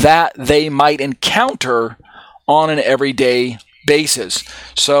groups that they might encounter on an everyday basis.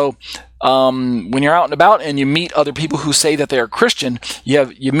 So when you're out and about and you meet other people who say that they are Christian,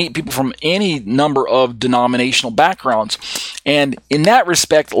 you meet people from any number of denominational backgrounds, And in that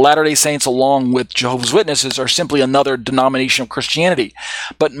respect, Latter-day Saints, along with Jehovah's Witnesses, are simply another denomination of Christianity.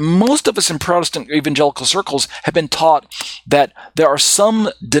 But most of us in Protestant evangelical circles have been taught that there are some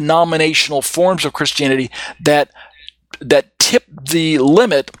denominational forms of Christianity that tip the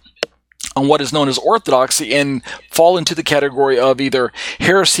limit on what is known as orthodoxy and fall into the category of either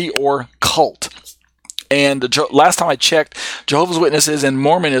heresy or cult. And last time I checked, Jehovah's Witnesses and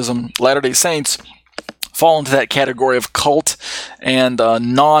Mormonism, Latter-day Saints, fall into that category of cult and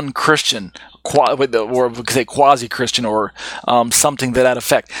non-Christian, or we could say quasi-Christian, or something to that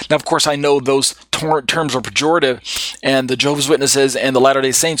effect. Now, of course, I know those terms are pejorative, and the Jehovah's Witnesses and the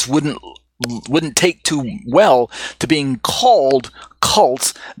Latter-day Saints wouldn't take too well to being called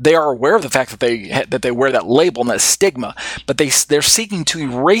cults. They are aware of the fact that they wear that label and that stigma, but they're seeking to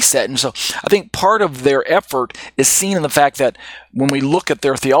erase that. And so I think part of their effort is seen in the fact that when we look at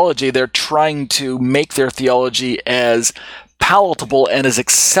their theology, they're trying to make their theology as palatable and as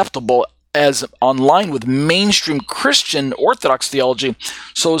acceptable as online with mainstream Christian Orthodox theology,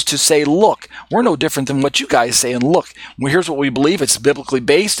 so as to say, look, we're no different than what you guys say, and look, here's what we believe. It's biblically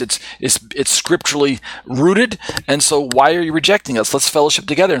based. It's scripturally rooted, and so why are you rejecting us? Let's fellowship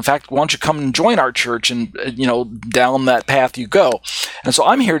together. In fact, why don't you come and join our church, and down that path you go. And so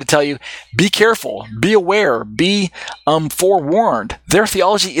I'm here to tell you, be careful, be aware, be forewarned. Their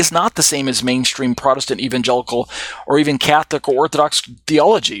theology is not the same as mainstream Protestant evangelical or even Catholic or Orthodox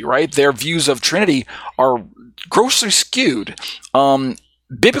theology, right? Their views of Trinity are grossly skewed,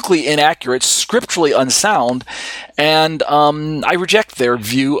 biblically inaccurate, scripturally unsound, and I reject their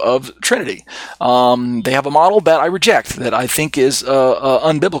view of Trinity. They have a model that I reject, that I think is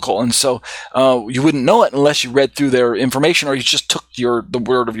unbiblical, and so you wouldn't know it unless you read through their information, or you just took the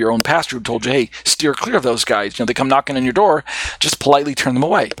word of your own pastor who told you, hey, steer clear of those guys. They come knocking on your door, just politely turn them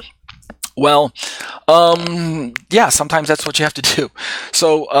away. Well, yeah, sometimes that's what you have to do.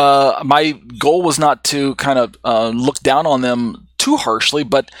 So my goal was not to kind of look down on them too harshly,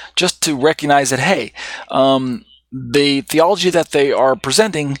 but just to recognize that, hey, the theology that they are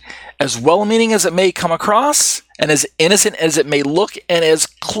presenting, as well-meaning as it may come across, and as innocent as it may look, and as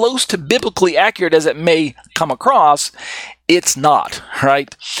close to biblically accurate as it may come across, it's not,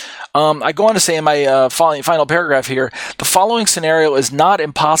 right? I go on to say in my final paragraph here, the following scenario is not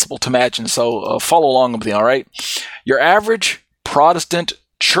impossible to imagine, so follow along with me, all right? Your average Protestant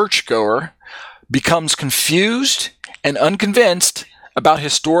churchgoer becomes confused and unconvinced about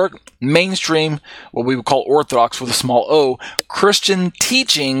historic, mainstream, what we would call orthodox with a small o, Christian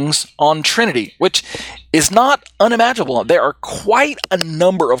teachings on Trinity, which is not unimaginable. There are quite a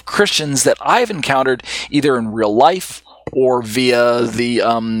number of Christians that I've encountered either in real life or via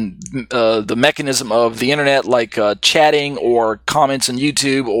the mechanism of the internet, like chatting or comments on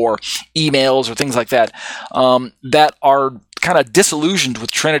YouTube or emails or things like that, that are kind of disillusioned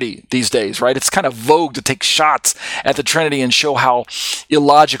with Trinity these days, right? It's kind of vogue to take shots at the Trinity and show how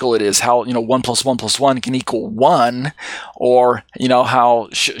illogical it is, how 1 + 1 + 1 can equal 1, or how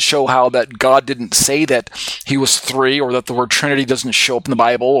show how that God didn't say that he was 3, or that the word Trinity doesn't show up in the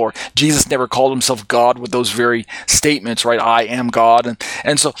Bible, or Jesus never called himself God with those very statements, right? I am God,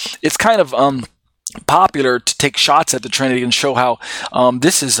 and so it's kind of popular to take shots at the Trinity and show how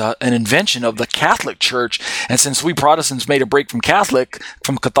this is an invention of the Catholic Church, and since we Protestants made a break from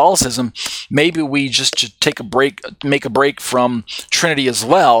Catholicism, maybe we just should make a break from Trinity as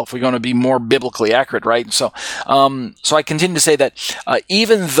well if we're going to be more biblically accurate, right? So I continue to say that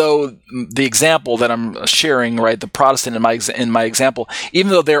even though the example that I'm sharing, right, the Protestant in my example,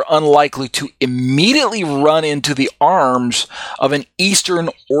 even though they're unlikely to immediately run into the arms of an Eastern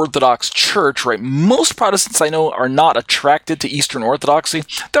Orthodox church, right? Most Protestants I know are not attracted to Eastern Orthodoxy.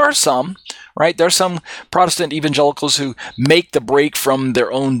 There are some, right? There are some Protestant evangelicals who make the break from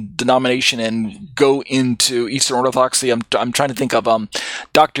their own denomination and go into Eastern Orthodoxy. I'm trying to think of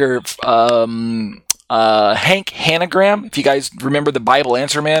Dr. Hank Hanegraaff, if you guys remember the Bible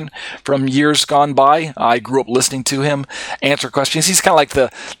Answer Man from years gone by. I grew up listening to him answer questions. He's kind of like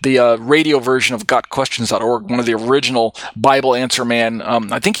the radio version of GotQuestions.org, one of the original Bible Answer Man.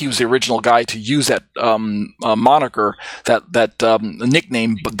 I think he was the original guy to use that moniker, that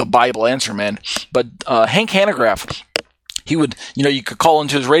nickname, the Bible Answer Man. But Hank Hanegraaff, he would, you could call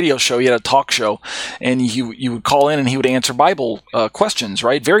into his radio show. He had a talk show, and you would call in, and he would answer Bible questions.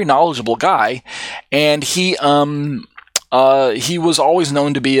 Right, very knowledgeable guy, and he was always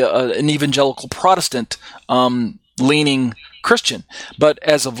known to be an evangelical Protestant leaning Christian. But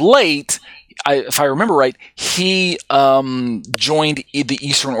as of late, if I remember right, he joined the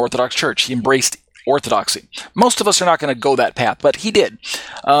Eastern Orthodox Church. He embraced Orthodoxy. Most of us are not going to go that path, but he did.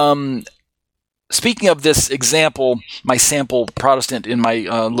 speaking of this example, my sample Protestant in my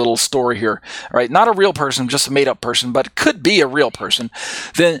little story here, right? Not a real person, just a made-up person, but could be a real person.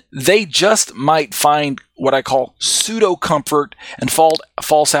 Then they just might find what I call pseudo-comfort and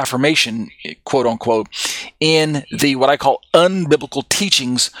false affirmation, quote unquote, in the what I call unbiblical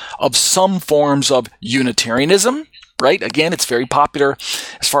teachings of some forms of Unitarianism. Right? Again, it's very popular,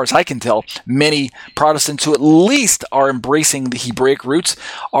 as far as I can tell. Many Protestants who at least are embracing the Hebraic roots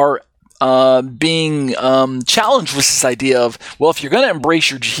are being challenged with this idea of, well, if you're going to embrace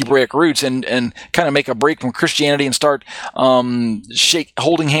your Hebraic roots and kind of make a break from Christianity and start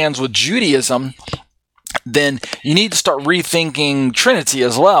holding hands with Judaism, then you need to start rethinking Trinity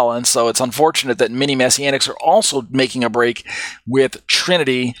as well. And so it's unfortunate that many Messianics are also making a break with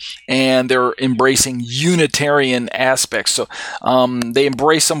Trinity and they're embracing Unitarian aspects. So they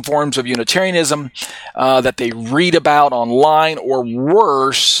embrace some forms of Unitarianism that they read about online, or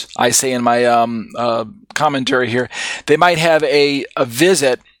worse, I say in my commentary here, they might have a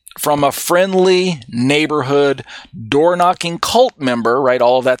visit from a friendly neighborhood door-knocking cult member, right?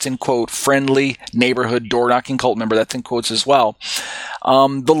 All of that's in quote, friendly neighborhood door-knocking cult member, that's in quotes as well.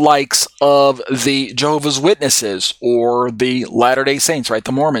 The likes of the Jehovah's Witnesses or the Latter-day Saints, right?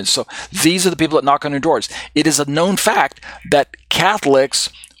 The Mormons. So these are the people that knock on your doors. It is a known fact that Catholics,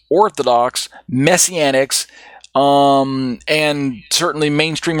 Orthodox, Messianics, and certainly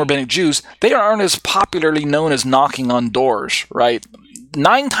mainstream rabbinic Jews, they aren't as popularly known as knocking on doors, right?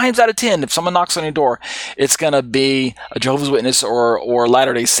 9 times out of 10, if someone knocks on your door, it's going to be a Jehovah's Witness or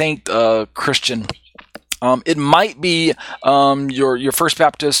Latter-day Saint Christian. It might be your First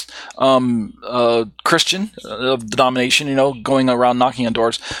Baptist Christian of denomination, going around knocking on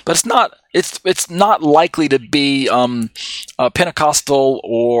doors, but it's not. It's not likely to be Pentecostal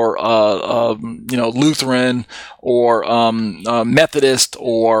or Lutheran or Methodist,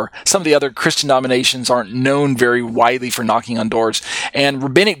 or some of the other Christian denominations aren't known very widely for knocking on doors, and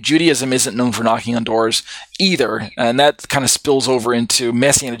Rabbinic Judaism isn't known for knocking on doors either, and that kind of spills over into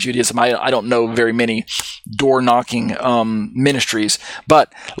Messianic Judaism. I don't know very many door knocking ministries,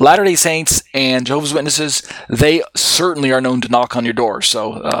 but Latter-day Saints and Jehovah's Witnesses, they certainly are known to knock on your door,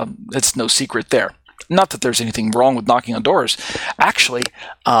 so it's no secret there. Not that there's anything wrong with knocking on doors. Actually,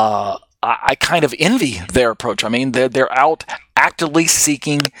 I kind of envy their approach. I mean, they're out actively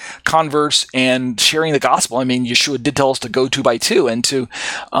seeking converts and sharing the gospel. I mean, Yeshua did tell us to go 2 by 2 and to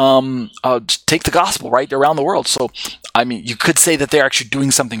take the gospel right around the world. So, I mean, you could say that they're actually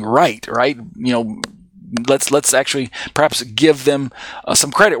doing something right? Let's actually perhaps give them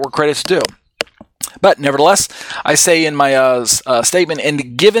some credit where credit's due. But nevertheless, I say in my statement,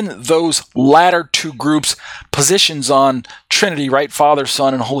 and given those latter two groups' positions on Trinity, right, Father,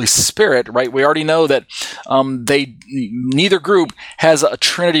 Son, and Holy Spirit, right, we already know that neither group has a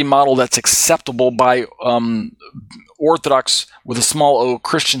Trinity model that's acceptable by Orthodox with a small o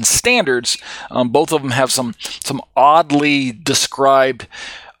Christian standards. Both of them have some oddly described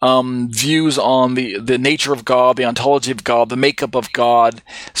views on the nature of God, the ontology of God, the makeup of God.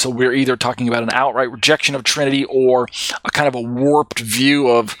 So we're either talking about an outright rejection of Trinity or a kind of a warped view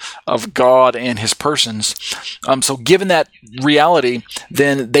of God and his persons. So given that reality,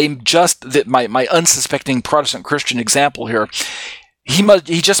 then my unsuspecting Protestant Christian example here,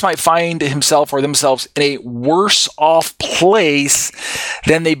 he just might find himself or themselves in a worse off place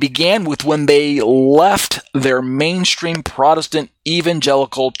than they began with when they left their mainstream Protestant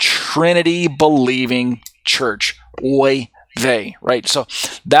evangelical Trinity believing church. Oy vey, right? So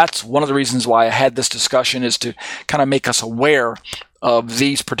that's one of the reasons why I had this discussion, is to kind of make us aware of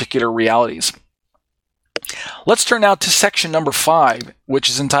these particular realities. Let's turn now to section number 5, which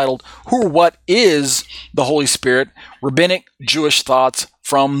is entitled, Who or What is the Holy Spirit? Rabbinic Jewish Thoughts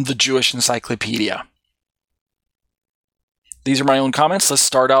from the Jewish Encyclopedia. These are my own comments. Let's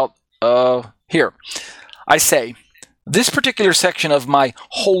start out here. I say, this particular section of my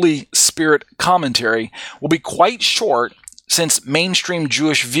Holy Spirit commentary will be quite short, since mainstream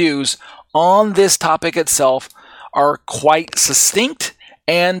Jewish views on this topic itself are quite succinct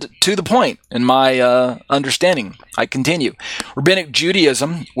and to the point, in my understanding. I continue. Rabbinic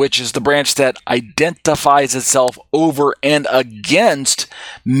Judaism, which is the branch that identifies itself over and against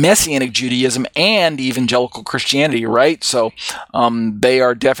Messianic Judaism and evangelical Christianity, right? So they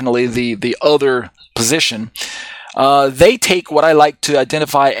are definitely the other position. They take what I like to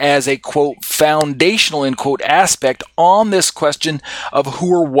identify as a, quote, foundational, end quote, aspect on this question of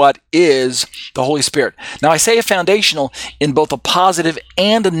who or what is the Holy Spirit. Now, I say a foundational in both a positive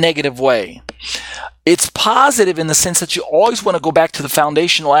and a negative way. It's positive in the sense that you always want to go back to the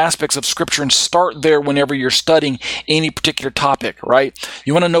foundational aspects of Scripture and start there whenever you're studying any particular topic, right?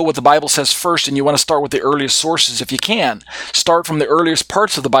 You want to know what the Bible says first, and you want to start with the earliest sources if you can. Start from the earliest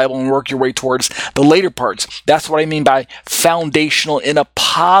parts of the Bible and work your way towards the later parts. That's what I mean by foundational in a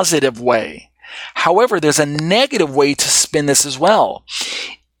positive way. However, there's a negative way to spin this as well.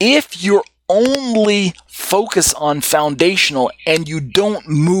 If you're only focus on foundational and you don't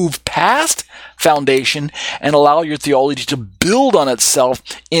move past foundation and allow your theology to build on itself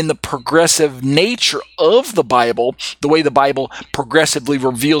in the progressive nature of the Bible, the way the Bible progressively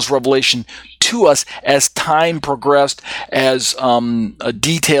reveals revelation to us as time progressed, as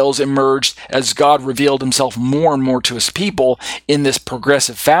details emerged, as God revealed himself more and more to his people in this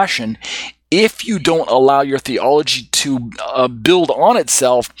progressive fashion. If you don't allow your theology to build on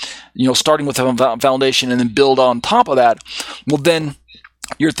itself, starting with a foundation and then build on top of that, well, then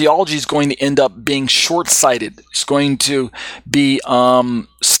your theology is going to end up being short-sighted. It's going to be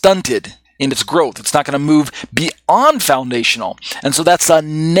stunted in its growth. It's not going to move beyond foundational. And so that's a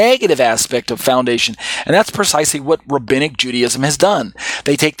negative aspect of foundation. And that's precisely what Rabbinic Judaism has done.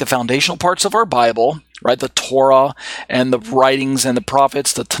 They take the foundational parts of our Bible, right, the Torah and the writings and the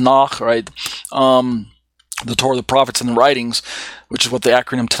prophets, the Tanakh, right, the Torah, the prophets, and the writings, which is what the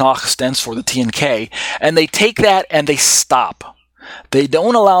acronym Tanakh stands for, the T and K, and they take that and they stop. They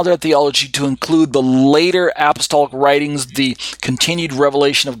don't allow their theology to include the later apostolic writings, the continued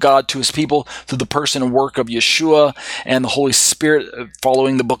revelation of God to his people through the person and work of Yeshua and the Holy Spirit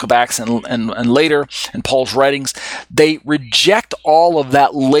following the book of Acts and later, and Paul's writings. They reject all of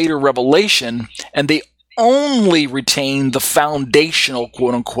that later revelation, and they only retain the foundational,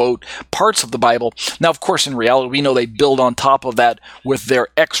 quote-unquote, parts of the Bible. Now, of course, in reality, we know they build on top of that with their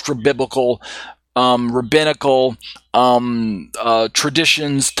extra-biblical, rabbinical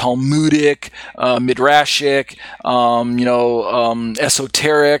traditions, Talmudic, Midrashic,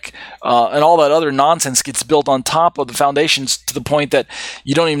 esoteric, and all that other nonsense gets built on top of the foundations to the point that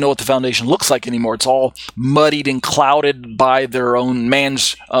you don't even know what the foundation looks like anymore. It's all muddied and clouded by their own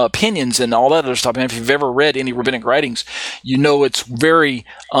man's opinions and all that other stuff. And if you've ever read any rabbinic writings, you know it's very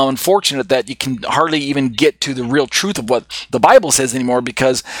unfortunate that you can hardly even get to the real truth of what the Bible says anymore,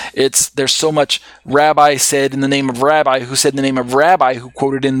 because there's so much rabbi said in the name of rabbi, who said in the name of rabbi, who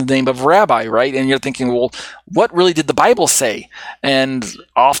quoted in the name of rabbi, right? And you're thinking, well, what really did the Bible say? And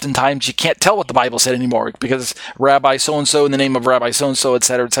oftentimes you can't tell what the Bible said anymore, because rabbi so-and-so in the name of rabbi so-and-so, et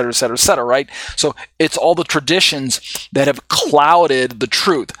cetera, et cetera, et cetera, et cetera, right? So it's all the traditions that have clouded the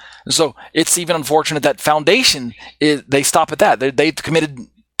truth. So it's even unfortunate that foundation, they stop at that. They've committed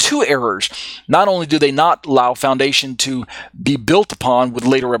two errors. Not only do they not allow foundation to be built upon with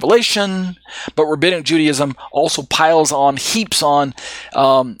later revelation, but Rabbinic Judaism also piles on, heaps on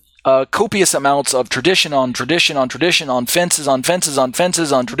copious amounts of tradition on tradition on tradition, on fences on fences on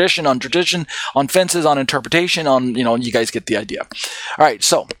fences, on tradition on tradition, on fences, on interpretation, on, you guys get the idea. All right,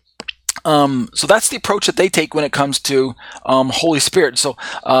 so that's the approach that they take when it comes to Holy Spirit. So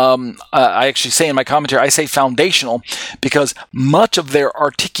I actually say in my commentary, I say foundational because much of their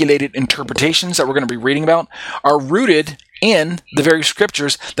articulated interpretations that we're going to be reading about are rooted in the very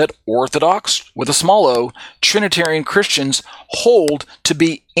scriptures that Orthodox, with a small o, Trinitarian Christians hold to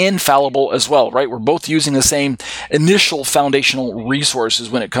be infallible as well, right? We're both using the same initial foundational resources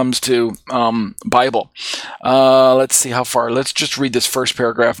when it comes to Bible. Let's see how far. Let's just read this first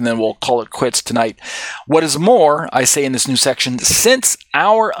paragraph and then we'll call it quits tonight. What is more, I say in this new section, since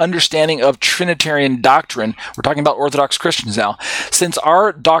our understanding of Trinitarian doctrine, we're talking about Orthodox Christians now, since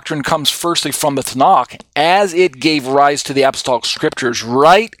our doctrine comes firstly from the Tanakh, as it gave rise to the apostolic scriptures,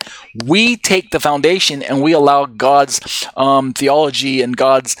 right? We take the foundation and we allow God's theology and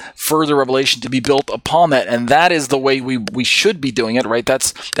God's further revelation to be built upon that, and that is the way we should be doing it, right?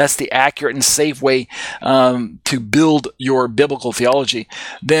 That's the accurate and safe way to build your biblical theology.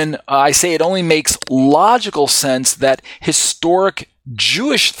 Then I say it only makes logical sense that historic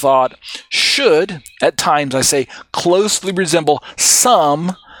Jewish thought should, at times, I say, closely resemble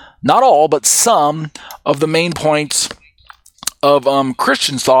some, not all, but some of the main points of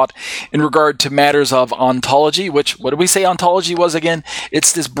Christian thought in regard to matters of ontology, which, what did we say ontology was again?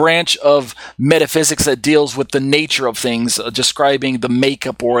 It's this branch of metaphysics that deals with the nature of things, describing the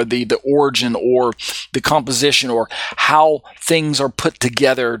makeup or the origin or the composition or how things are put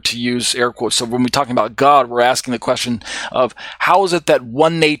together, to use air quotes. So when we're talking about God, we're asking the question of how is it that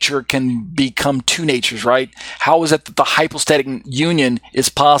one nature can become two natures, right? How is it that the hypostatic union is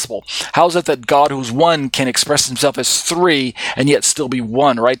possible? How is it that God who's one can express himself as three and yet still be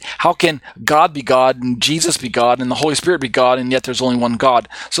one, right? How can God be God and Jesus be God and the Holy Spirit be God and yet there's only one God?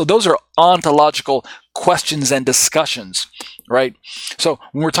 So those are ontological questions and discussions, right? So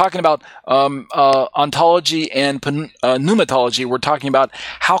when we're talking about ontology and pneumatology, we're talking about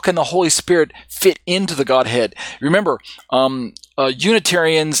how can the Holy Spirit fit into the Godhead. Remember,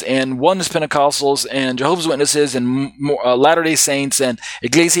 Unitarians and Oneness Pentecostals and Jehovah's Witnesses and Latter-day Saints and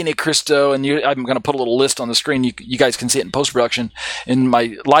Iglesia Ni Cristo, and I'm going to put a little list on the screen. You guys can see it in post-production. In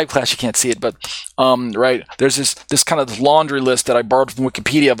my live class, you can't see it, but right, there's this kind of laundry list that I borrowed from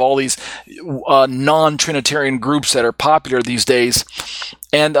Wikipedia of all these non-Trinitarian groups that are popular these days.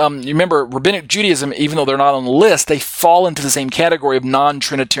 And you remember, Rabbinic Judaism, even though they're not on the list, they fall into the same category of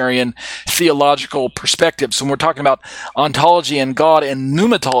non-Trinitarian theological perspectives. So when we're talking about ontology and God and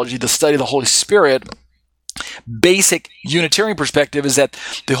pneumatology, the study of the Holy Spirit, basic Unitarian perspective is that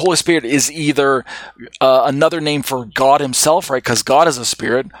the Holy Spirit is either another name for God himself, right, because God is a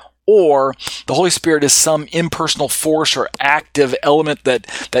spirit, or the Holy Spirit is some impersonal force or active element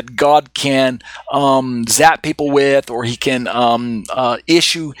that God can zap people with, or he can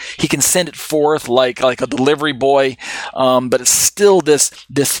he can send it forth like a delivery boy, but it's still this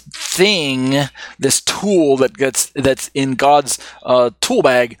thing, this tool that's in God's tool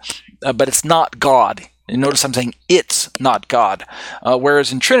bag, but it's not God. And notice I'm saying it's not God.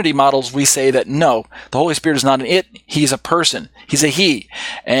 Whereas in Trinity models, we say that no, the Holy Spirit is not an it, he's a person. He's a he.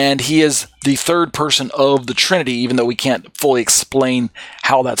 And he is the third person of the Trinity, even though we can't fully explain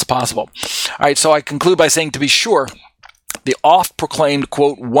how that's possible. All right, so I conclude by saying, to be sure, the oft-proclaimed,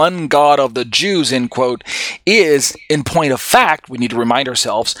 quote, one God of the Jews, end quote, is, in point of fact, we need to remind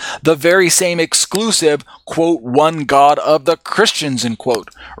ourselves, the very same exclusive, quote, one God of the Christians, end quote,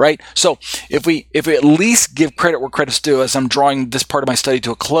 right? So if we at least give credit where credit's due, as I'm drawing this part of my study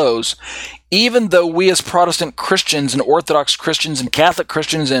to a close, even though we as Protestant Christians and Orthodox Christians and Catholic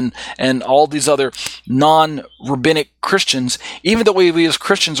Christians and all these other non-rabbinic Christians, even though we as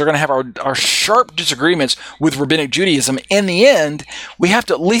Christians are going to have our sharp disagreements with Rabbinic Judaism, in the end, we have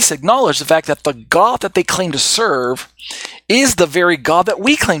to at least acknowledge the fact that the God that they claim to serve is the very God that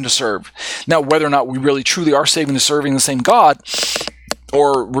we claim to serve. Now, whether or not we really truly are serving the same God,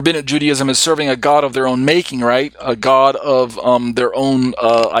 or Rabbinic Judaism is serving a God of their own making, right? A God of their own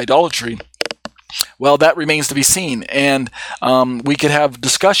idolatry. Well, that remains to be seen, and we could have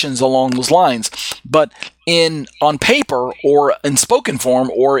discussions along those lines. But on paper, or in spoken form,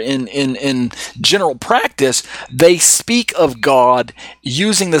 or in general practice, they speak of God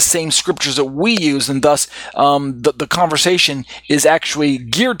using the same scriptures that we use, and thus the conversation is actually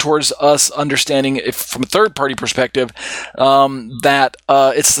geared towards us understanding, if from a third-party perspective, that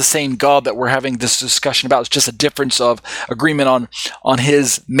it's the same God that we're having this discussion about. It's just a difference of agreement on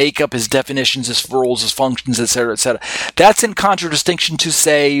his makeup, his definitions, his rules, his functions, etc., etc. That's in contradistinction to,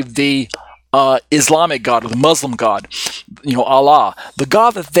 say, the Islamic God or the Muslim God, Allah. The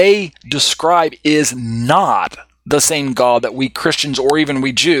God that they describe is not the same God that we Christians or even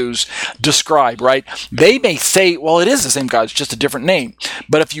we Jews describe, right? They may say, well, it is the same God, it's just a different name.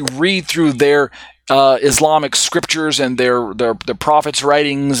 But if you read through their Islamic scriptures and their prophets'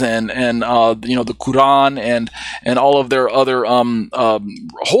 writings and the Quran and all of their other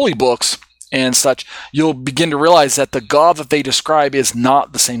holy books and such, you'll begin to realize that the God that they describe is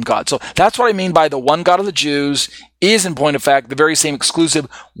not the same God. So that's what I mean by the one God of the Jews is, in point of fact, the very same exclusive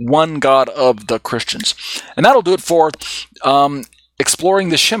one God of the Christians. And that'll do it for exploring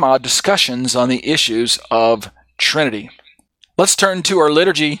the Shema discussions on the issues of Trinity. Let's turn to our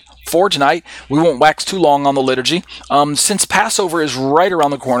liturgy for tonight. We won't wax too long on the liturgy. Since Passover is right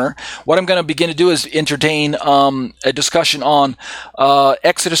around the corner, what I'm going to begin to do is entertain a discussion on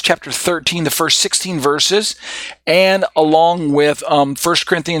Exodus chapter 13, the first 16 verses, and along with 1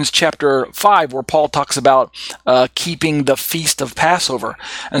 Corinthians chapter 5, where Paul talks about keeping the feast of Passover.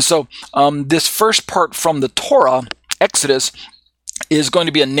 And so this first part from the Torah, Exodus, is going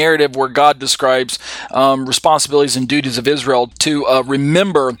to be a narrative where God describes responsibilities and duties of Israel to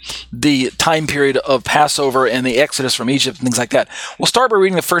remember the time period of Passover and the Exodus from Egypt and things like that. We'll start by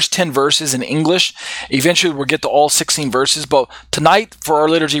reading the first 10 verses in English. Eventually we'll get to all 16 verses, but tonight for our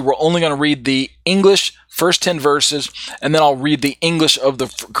liturgy we're only going to read the English first 10 verses, and then I'll read the English of the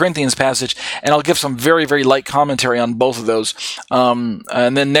Corinthians passage, and I'll give some very, very light commentary on both of those. And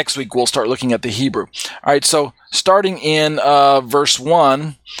then next week we'll start looking at the Hebrew. All right, so starting in verse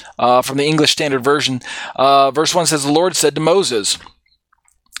 1 from the English Standard Version, verse 1 says, "The Lord said to Moses,"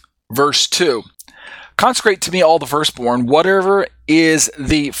 verse 2, "Consecrate to me all the firstborn, whatever is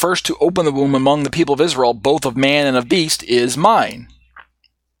the first to open the womb among the people of Israel, both of man and of beast, is mine."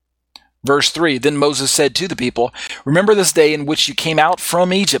 Verse 3, then Moses said to the people, remember this day in which you came out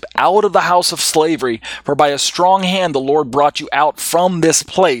from Egypt, out of the house of slavery, for by a strong hand the Lord brought you out from this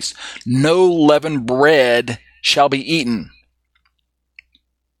place. No leavened bread shall be eaten.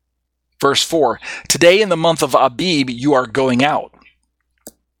 Verse 4, today in the month of Abib you are going out.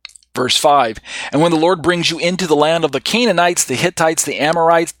 Verse 5, and when the Lord brings you into the land of the Canaanites, the Hittites, the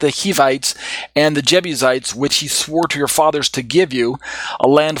Amorites, the Hivites, and the Jebusites, which he swore to your fathers to give you, a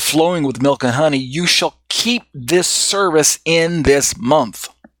land flowing with milk and honey, you shall keep this service in this month.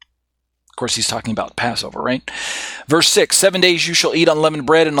 Of course, he's talking about Passover, right? Verse 6, 7 days you shall eat unleavened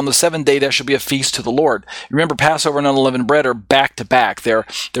bread, and on the seventh day there shall be a feast to the Lord. Remember, Passover and unleavened bread are back to back. They're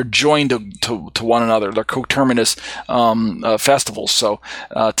joined to one another. They're coterminous festivals. So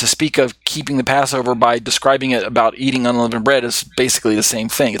to speak of keeping the Passover by describing it about eating unleavened bread is basically the same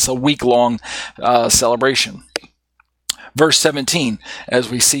thing. It's a week-long celebration. Verse 17, as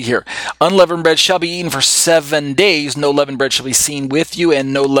we see here, unleavened bread shall be eaten for 7 days. No leavened bread shall be seen with you,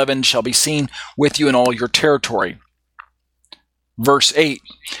 and no leaven shall be seen with you in all your territory. Verse 8,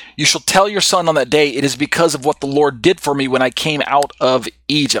 you shall tell your son on that day, it is because of what the Lord did for me when I came out of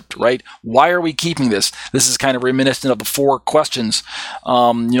Egypt, right? Why are we keeping this? This is kind of reminiscent of the 4 questions,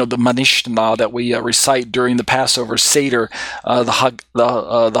 the Manishtana that we recite during the Passover Seder, the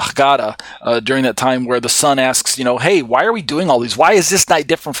Haggadah, during that time where the son asks, hey, why are we doing all these? Why is this night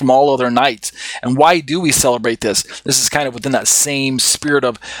different from all other nights? And why do we celebrate this? This is kind of within that same spirit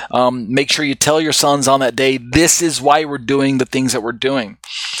of make sure you tell your sons on that day, this is why we're doing the things that we're doing.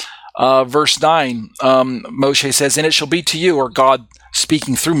 Verse 9, Moshe says, and it shall be to you, or God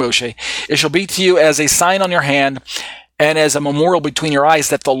speaking through Moshe, it shall be to you as a sign on your hand and as a memorial between your eyes,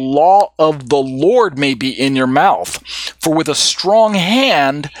 that the law of the Lord may be in your mouth. For with a strong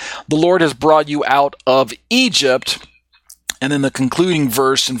hand the Lord has brought you out of Egypt. And then the concluding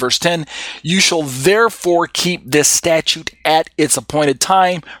verse in verse 10, you shall therefore keep this statute at its appointed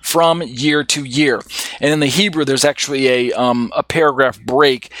time from year to year. And in the Hebrew, there's actually a paragraph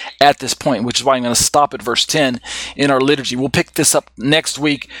break at this point, which is why I'm going to stop at verse 10 in our liturgy. We'll pick this up next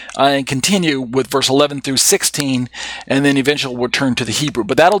week and continue with verse 11 through 16, and then eventually we'll turn to the Hebrew.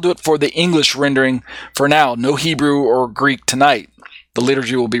 But that'll do it for the English rendering for now. No Hebrew or Greek tonight. The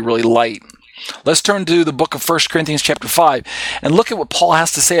liturgy will be really light. Let's turn to the book of 1 Corinthians chapter 5 and look at what Paul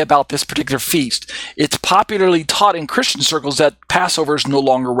has to say about this particular feast. It's popularly taught in Christian circles that Passover is no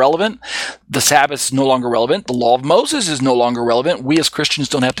longer relevant. The Sabbath is no longer relevant. The law of Moses is no longer relevant. We as Christians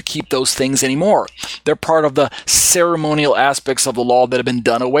don't have to keep those things anymore. They're part of the ceremonial aspects of the law that have been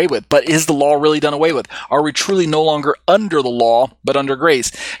done away with. But is the law really done away with? Are we truly no longer under the law, but under grace?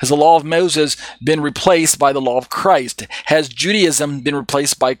 Has the law of Moses been replaced by the law of Christ? Has Judaism been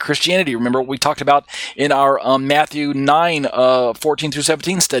replaced by Christianity? Remember what we talked about in our Matthew 9, 14 through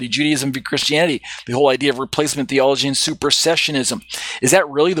 17 study, Judaism v. Christianity, the whole idea of replacement theology and supersessionism. Is that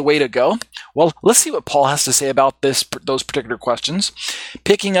really the way to go? Well, let's see what Paul has to say about those particular questions.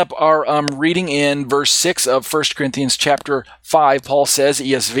 Picking up our reading in verse 6 of 1 Corinthians chapter 5, Paul says,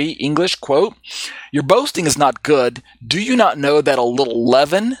 ESV, English, quote, your boasting is not good. Do you not know that a little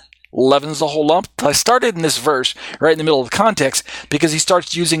leaven leavens the whole lump? I started in this verse right in the middle of the context because he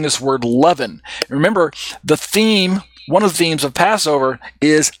starts using this word leaven. Remember, one of the themes of Passover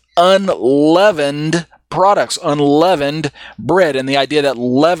is unleavened products, unleavened bread. And the idea that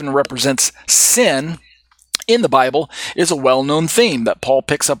leaven represents sin in the Bible is a well-known theme that Paul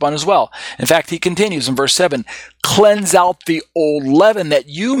picks up on as well. In fact, he continues in verse 7, cleanse out the old leaven that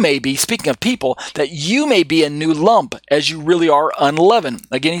you may be, speaking of people, that you may be a new lump as you really are unleavened.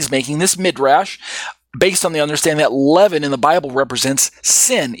 Again, he's making this midrash based on the understanding that leaven in the Bible represents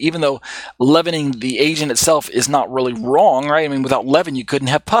sin, even though leavening the agent itself is not really wrong, right? I mean, without leaven, you couldn't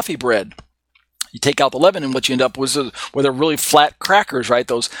have puffy bread. You take out the leaven, and what you end up with are really flat crackers, right?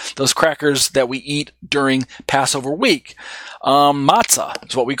 Those crackers that we eat during Passover week. Matzah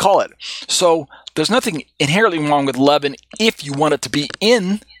is what we call it. So there's nothing inherently wrong with leaven if you want it to be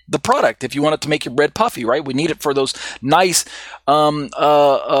in the product, if you want it to make your bread puffy, right? We need it for those nice,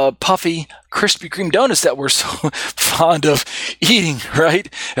 puffy Krispy Kreme donuts that we're so fond of eating, right?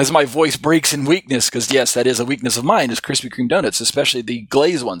 As my voice breaks in weakness, because yes, that is a weakness of mine, is Krispy Kreme donuts, especially the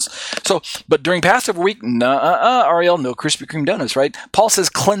glazed ones. So, but during Passover week, Ariel, no Krispy Kreme donuts, right? Paul says,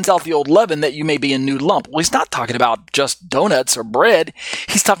 cleanse out the old leaven that you may be a new lump. Well, he's not talking about just donuts or bread.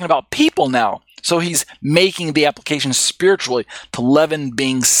 He's talking about people now. So he's making the application spiritually to leaven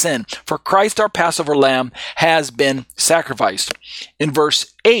being sin. For Christ, our Passover lamb, has been sacrificed. In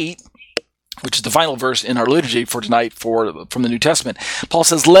verse 8, which is the final verse in our liturgy for tonight from the New Testament. Paul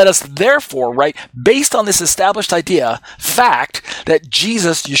says, let us therefore, right, based on this established fact, that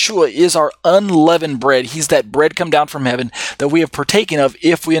Jesus, Yeshua, is our unleavened bread. He's that bread come down from heaven that we have partaken of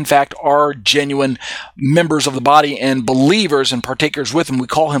if we in fact are genuine members of the body and believers and partakers with him. We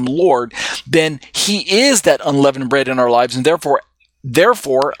call him Lord. Then he is that unleavened bread in our lives, and therefore,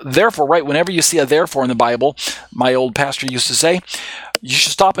 right, whenever you see a therefore in the Bible, my old pastor used to say, you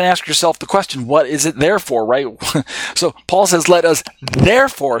should stop and ask yourself the question, what is it there for, right? So Paul says, let us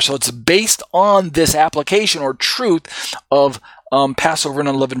therefore, so it's based on this application or truth of Passover and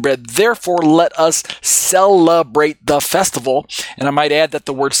unleavened bread. Therefore, let us celebrate the festival. And I might add that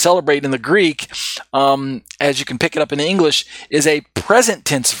the word celebrate in the Greek, as you can pick it up in English, is a present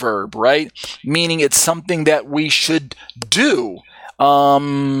tense verb, right? Meaning it's something that we should do.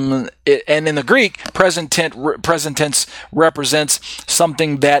 And in the Greek, present tense represents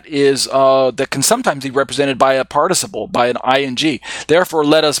something that is that can sometimes be represented by a participle, by an ing. Therefore,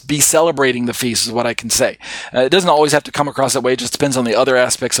 let us be celebrating the feast is what I can say. It doesn't always have to come across that way. It just depends on the other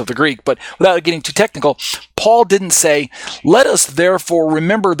aspects of the Greek. But without getting too technical, Paul didn't say, let us therefore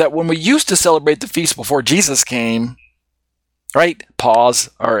remember that when we used to celebrate the feast before Jesus came, right?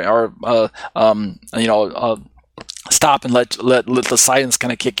 Pause or stop and let the silence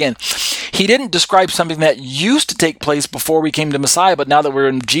kind of kick in. He didn't describe something that used to take place before we came to Messiah, but now that we're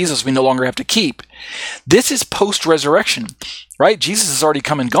in Jesus, we no longer have to keep. This is post-resurrection, right? Jesus has already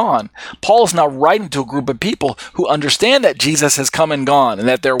come and gone. Paul is now writing to a group of people who understand that Jesus has come and gone and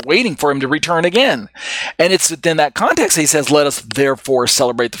that they're waiting for him to return again. And it's within that context he says, let us therefore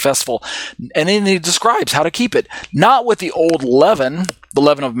celebrate the festival. And then he describes how to keep it, not with the old leaven, the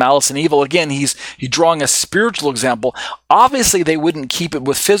leaven of malice and evil. Again, he's drawing a spiritual example. Obviously, they wouldn't keep it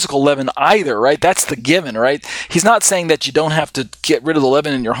with physical leaven either, right? That's the given, right? He's not saying that you don't have to get rid of the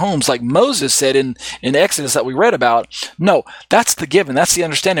leaven in your homes like Moses said in Exodus that we read about. No, that's the given. That's the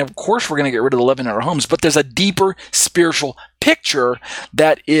understanding. Of course, we're going to get rid of the leaven in our homes, but there's a deeper spiritual picture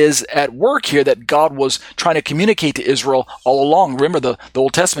that is at work here that God was trying to communicate to Israel all along. Remember, the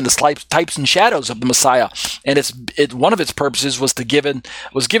Old Testament is types and shadows of the Messiah, and one of its purposes was given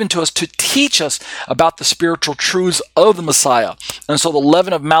to us to teach us about the spiritual truths of the Messiah. And so the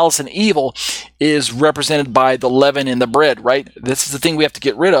leaven of malice and evil is represented by the leaven in the bread, right? This is the thing we have to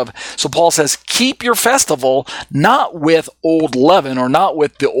get rid of. So Paul says, keep your festival not with old leaven or not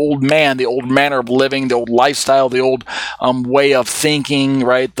with the old man, the old manner of living, the old lifestyle, the old way of thinking,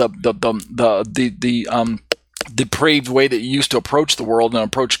 right? The depraved way that you used to approach the world and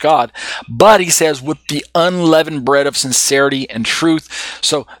approach God. But he says, with the unleavened bread of sincerity and truth.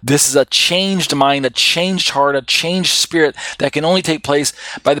 So this is a changed mind, a changed heart, a changed spirit that can only take place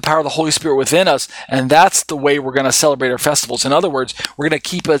by the power of the Holy Spirit within us. And that's the way we're going to celebrate our festivals. In other words, we're going to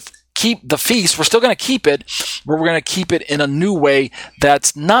keep the feast. We're still going to keep it, but we're going to keep it in a new way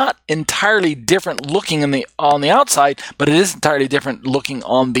that's not entirely different looking on the outside, but it is entirely different looking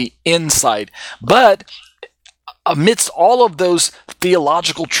on the inside. But amidst all of those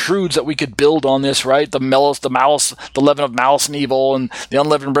theological truths that we could build on this, right? The leaven of malice and evil, and the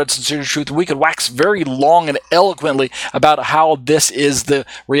unleavened bread, sincere truth. We could wax very long and eloquently about how this is the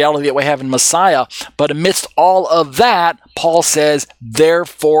reality that we have in Messiah. But amidst all of that, Paul says,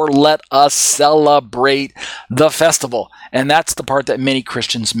 therefore let us celebrate the festival. And that's the part that many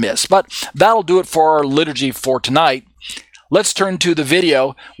Christians miss. But that'll do it for our liturgy for tonight. Let's turn to the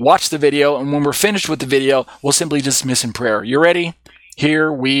video, watch the video, and when we're finished with the video, we'll simply dismiss in prayer. You ready?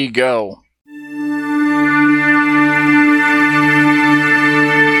 Here we go.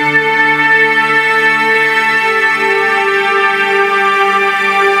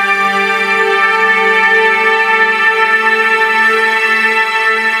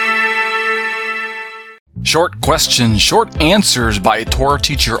 Short questions, short answers by Torah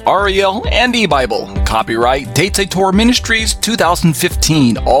teacher Ariel and eBible. Copyright Dates Torah Ministries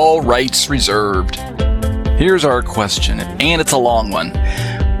 2015. All rights reserved. Here's our question, and it's a long one.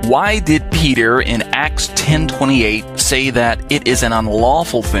 Why did Peter in Acts 10:28 say that it is an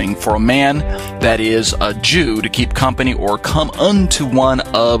unlawful thing for a man that is a Jew to keep company or come unto one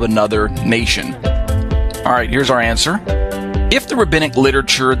of another nation? All right, here's our answer. If the rabbinic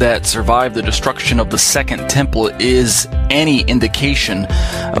literature that survived the destruction of the Second Temple is any indication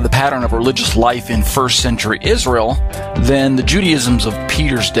of the pattern of religious life in first century Israel, then the Judaisms of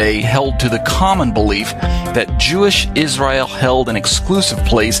Peter's day held to the common belief that Jewish Israel held an exclusive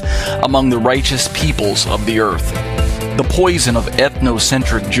place among the righteous peoples of the earth. The poison of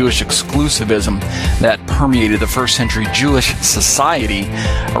ethnocentric Jewish exclusivism that permeated the first century Jewish society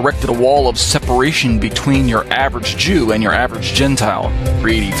erected a wall of separation between your average Jew and your average Gentile.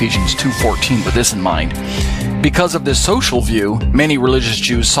 Read Ephesians 2:14 with this in mind. Because of this social view, many religious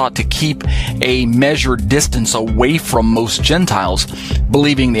Jews sought to keep a measured distance away from most Gentiles,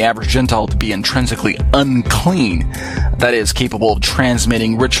 believing the average Gentile to be intrinsically unclean, that is, capable of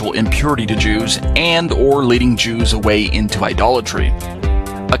transmitting ritual impurity to Jews and or leading Jews away into idolatry.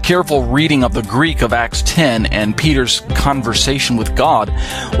 A careful reading of the Greek of Acts 10 and Peter's conversation with God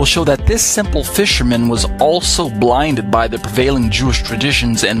will show that this simple fisherman was also blinded by the prevailing Jewish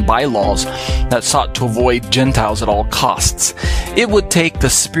traditions and bylaws that sought to avoid Gentiles at all costs. It would take the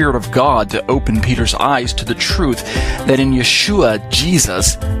Spirit of God to open Peter's eyes to the truth that in Yeshua,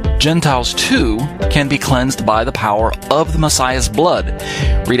 Jesus, Gentiles too can be cleansed by the power of the Messiah's blood.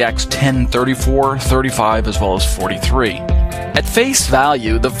 Read Acts 10, 34, 35, as well as 43. At face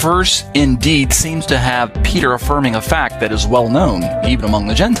value, the verse indeed seems to have Peter affirming a fact that is well known, even among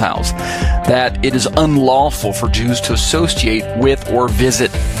the Gentiles, that it is unlawful for Jews to associate with or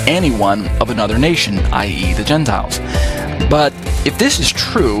visit anyone of another nation, i.e. the Gentiles. But if this is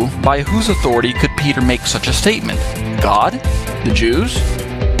true, by whose authority could Peter make such a statement? God? The Jews?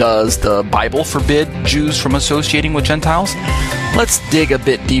 Does the Bible forbid Jews from associating with Gentiles? Let's dig a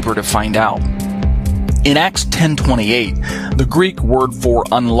bit deeper to find out. In Acts 10:28, the Greek word for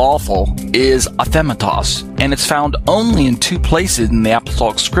unlawful is athematos, and it's found only in two places in the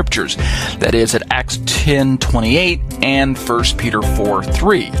Apostolic Scriptures, that is at Acts 10:28 and 1 Peter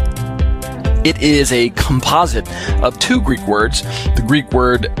 4:3. It is a composite of two Greek words, the Greek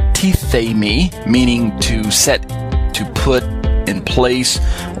word tithemi, meaning to set, to put in place,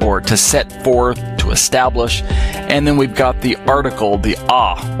 or to set forth, to establish, and then we've got the article, the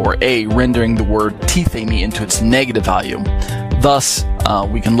or a, rendering the word tithemi into its negative value. Thus,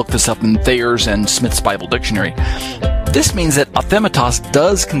 we can look this up in Thayer's and Smith's Bible Dictionary. This means that athematos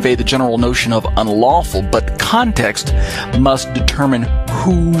does convey the general notion of unlawful, but context must determine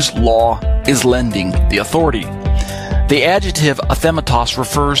whose law is lending the authority. The adjective athematos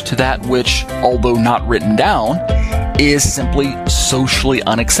refers to that which, although not written down, is simply socially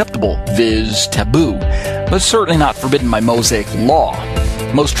unacceptable, viz. Taboo, but certainly not forbidden by Mosaic law.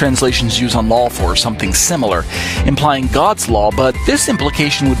 Most translations use unlawful or something similar, implying God's law, but this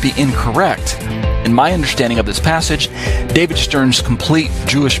implication would be incorrect. In my understanding of this passage, David Stern's Complete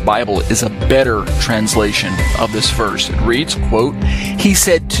Jewish Bible is a better translation of this verse. It reads, quote, "He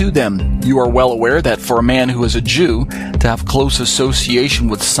said to them, 'You are well aware that for a man who is a Jew to have close association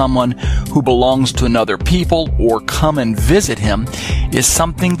with someone who belongs to another people or come and visit him is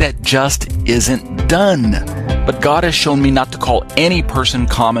something that just isn't done. But God has shown me not to call any person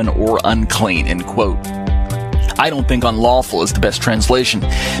common or unclean,' end quote." I don't think unlawful is the best translation,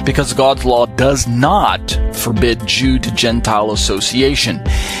 because God's law does not forbid Jew to Gentile association.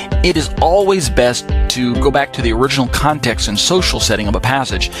 It is always best to go back to the original context and social setting of a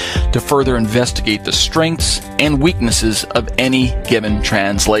passage to further investigate the strengths and weaknesses of any given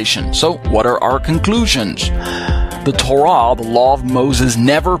translation. So, what are our conclusions? The Torah, the law of Moses,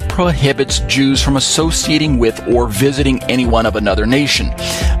 never prohibits Jews from associating with or visiting anyone of another nation.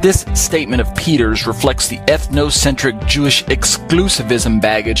 This statement of Peter's reflects the ethnocentric Jewish exclusivism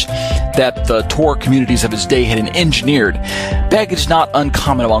baggage that the Torah communities of his day had engineered, baggage not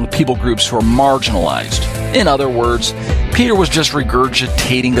uncommon among people groups who are marginalized. In other words, Peter was just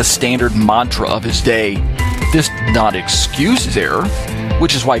regurgitating the standard mantra of his day. This did not excuse his error,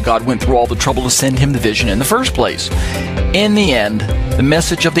 which is why God went through all the trouble to send him the vision in the first place. In the end, the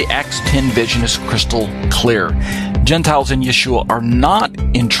message of the Acts 10 vision is crystal clear. Gentiles in Yeshua are not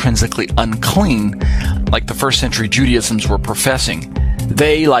intrinsically unclean, like the first century Judaisms were professing.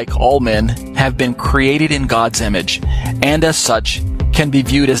 They, like all men, have been created in God's image, and as such, can be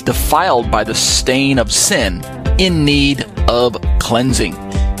viewed as defiled by the stain of sin, in need of cleansing.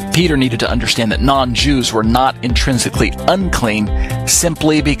 Peter needed to understand that non-Jews were not intrinsically unclean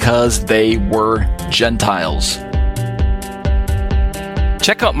simply because they were Gentiles.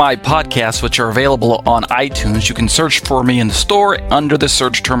 Check out my podcasts, which are available on iTunes. You can search for me in the store under the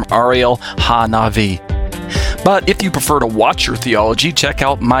search term Ariel Hanavi. But if you prefer to watch your theology, check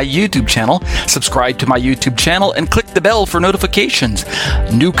out my YouTube channel, subscribe to my YouTube channel, and click the bell for notifications.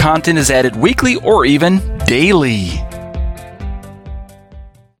 New content is added weekly or even daily.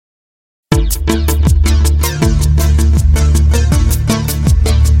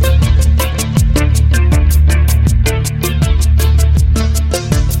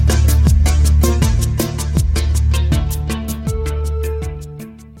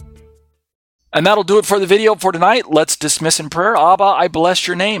 And that'll do it for the video for tonight. Let's dismiss in prayer. Abba, I bless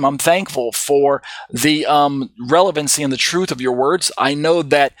your name. I'm thankful for the relevancy and the truth of your words. I know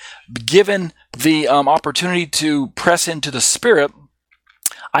that given the opportunity to press into the Spirit,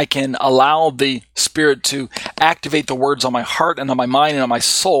 I can allow the Spirit to activate the words on my heart and on my mind and on my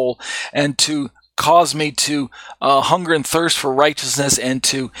soul, and to cause me to hunger and thirst for righteousness, and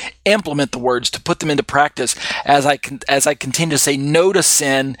to implement the words, to put them into practice as I continue to say no to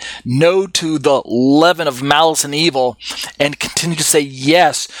sin, no to the leaven of malice and evil, and continue to say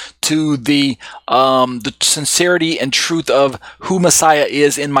yes to the sincerity and truth of who Messiah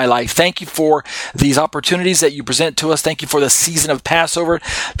is in my life. Thank you for these opportunities that you present to us. Thank you for the season of Passover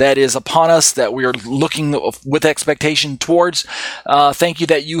that is upon us, that we are looking with expectation towards. Thank you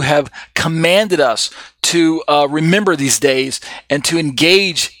that you have commanded us to remember these days and to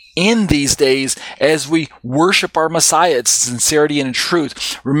engage in these days as we worship our Messiah in sincerity and in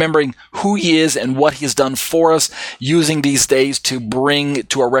truth, remembering who he is and what he has done for us, using these days to bring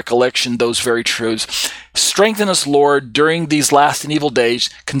to our recollection those very truths. Strengthen us, Lord, during these last and evil days.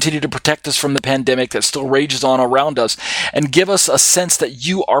 Continue to protect us from the pandemic that still rages on around us, and give us a sense that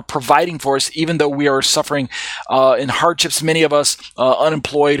you are providing for us, even though we are suffering in hardships, many of us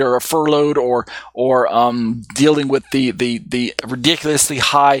unemployed or furloughed, or dealing with the ridiculously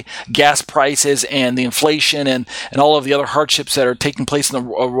high gas prices and the inflation and all of the other hardships that are taking place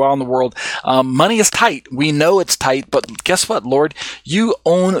around the world. Money is tight. We know it's tight, but guess what, Lord? You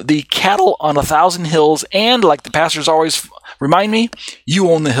own the cattle on 1,000 hills, and like the pastors always remind me, you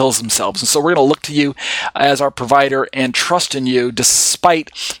own the hills themselves. And so we're going to look to you as our provider and trust in you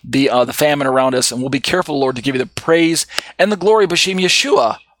despite the famine around us. And we'll be careful, Lord, to give you the praise and the glory of B'Shem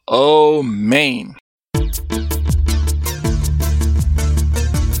Yeshua. Amen.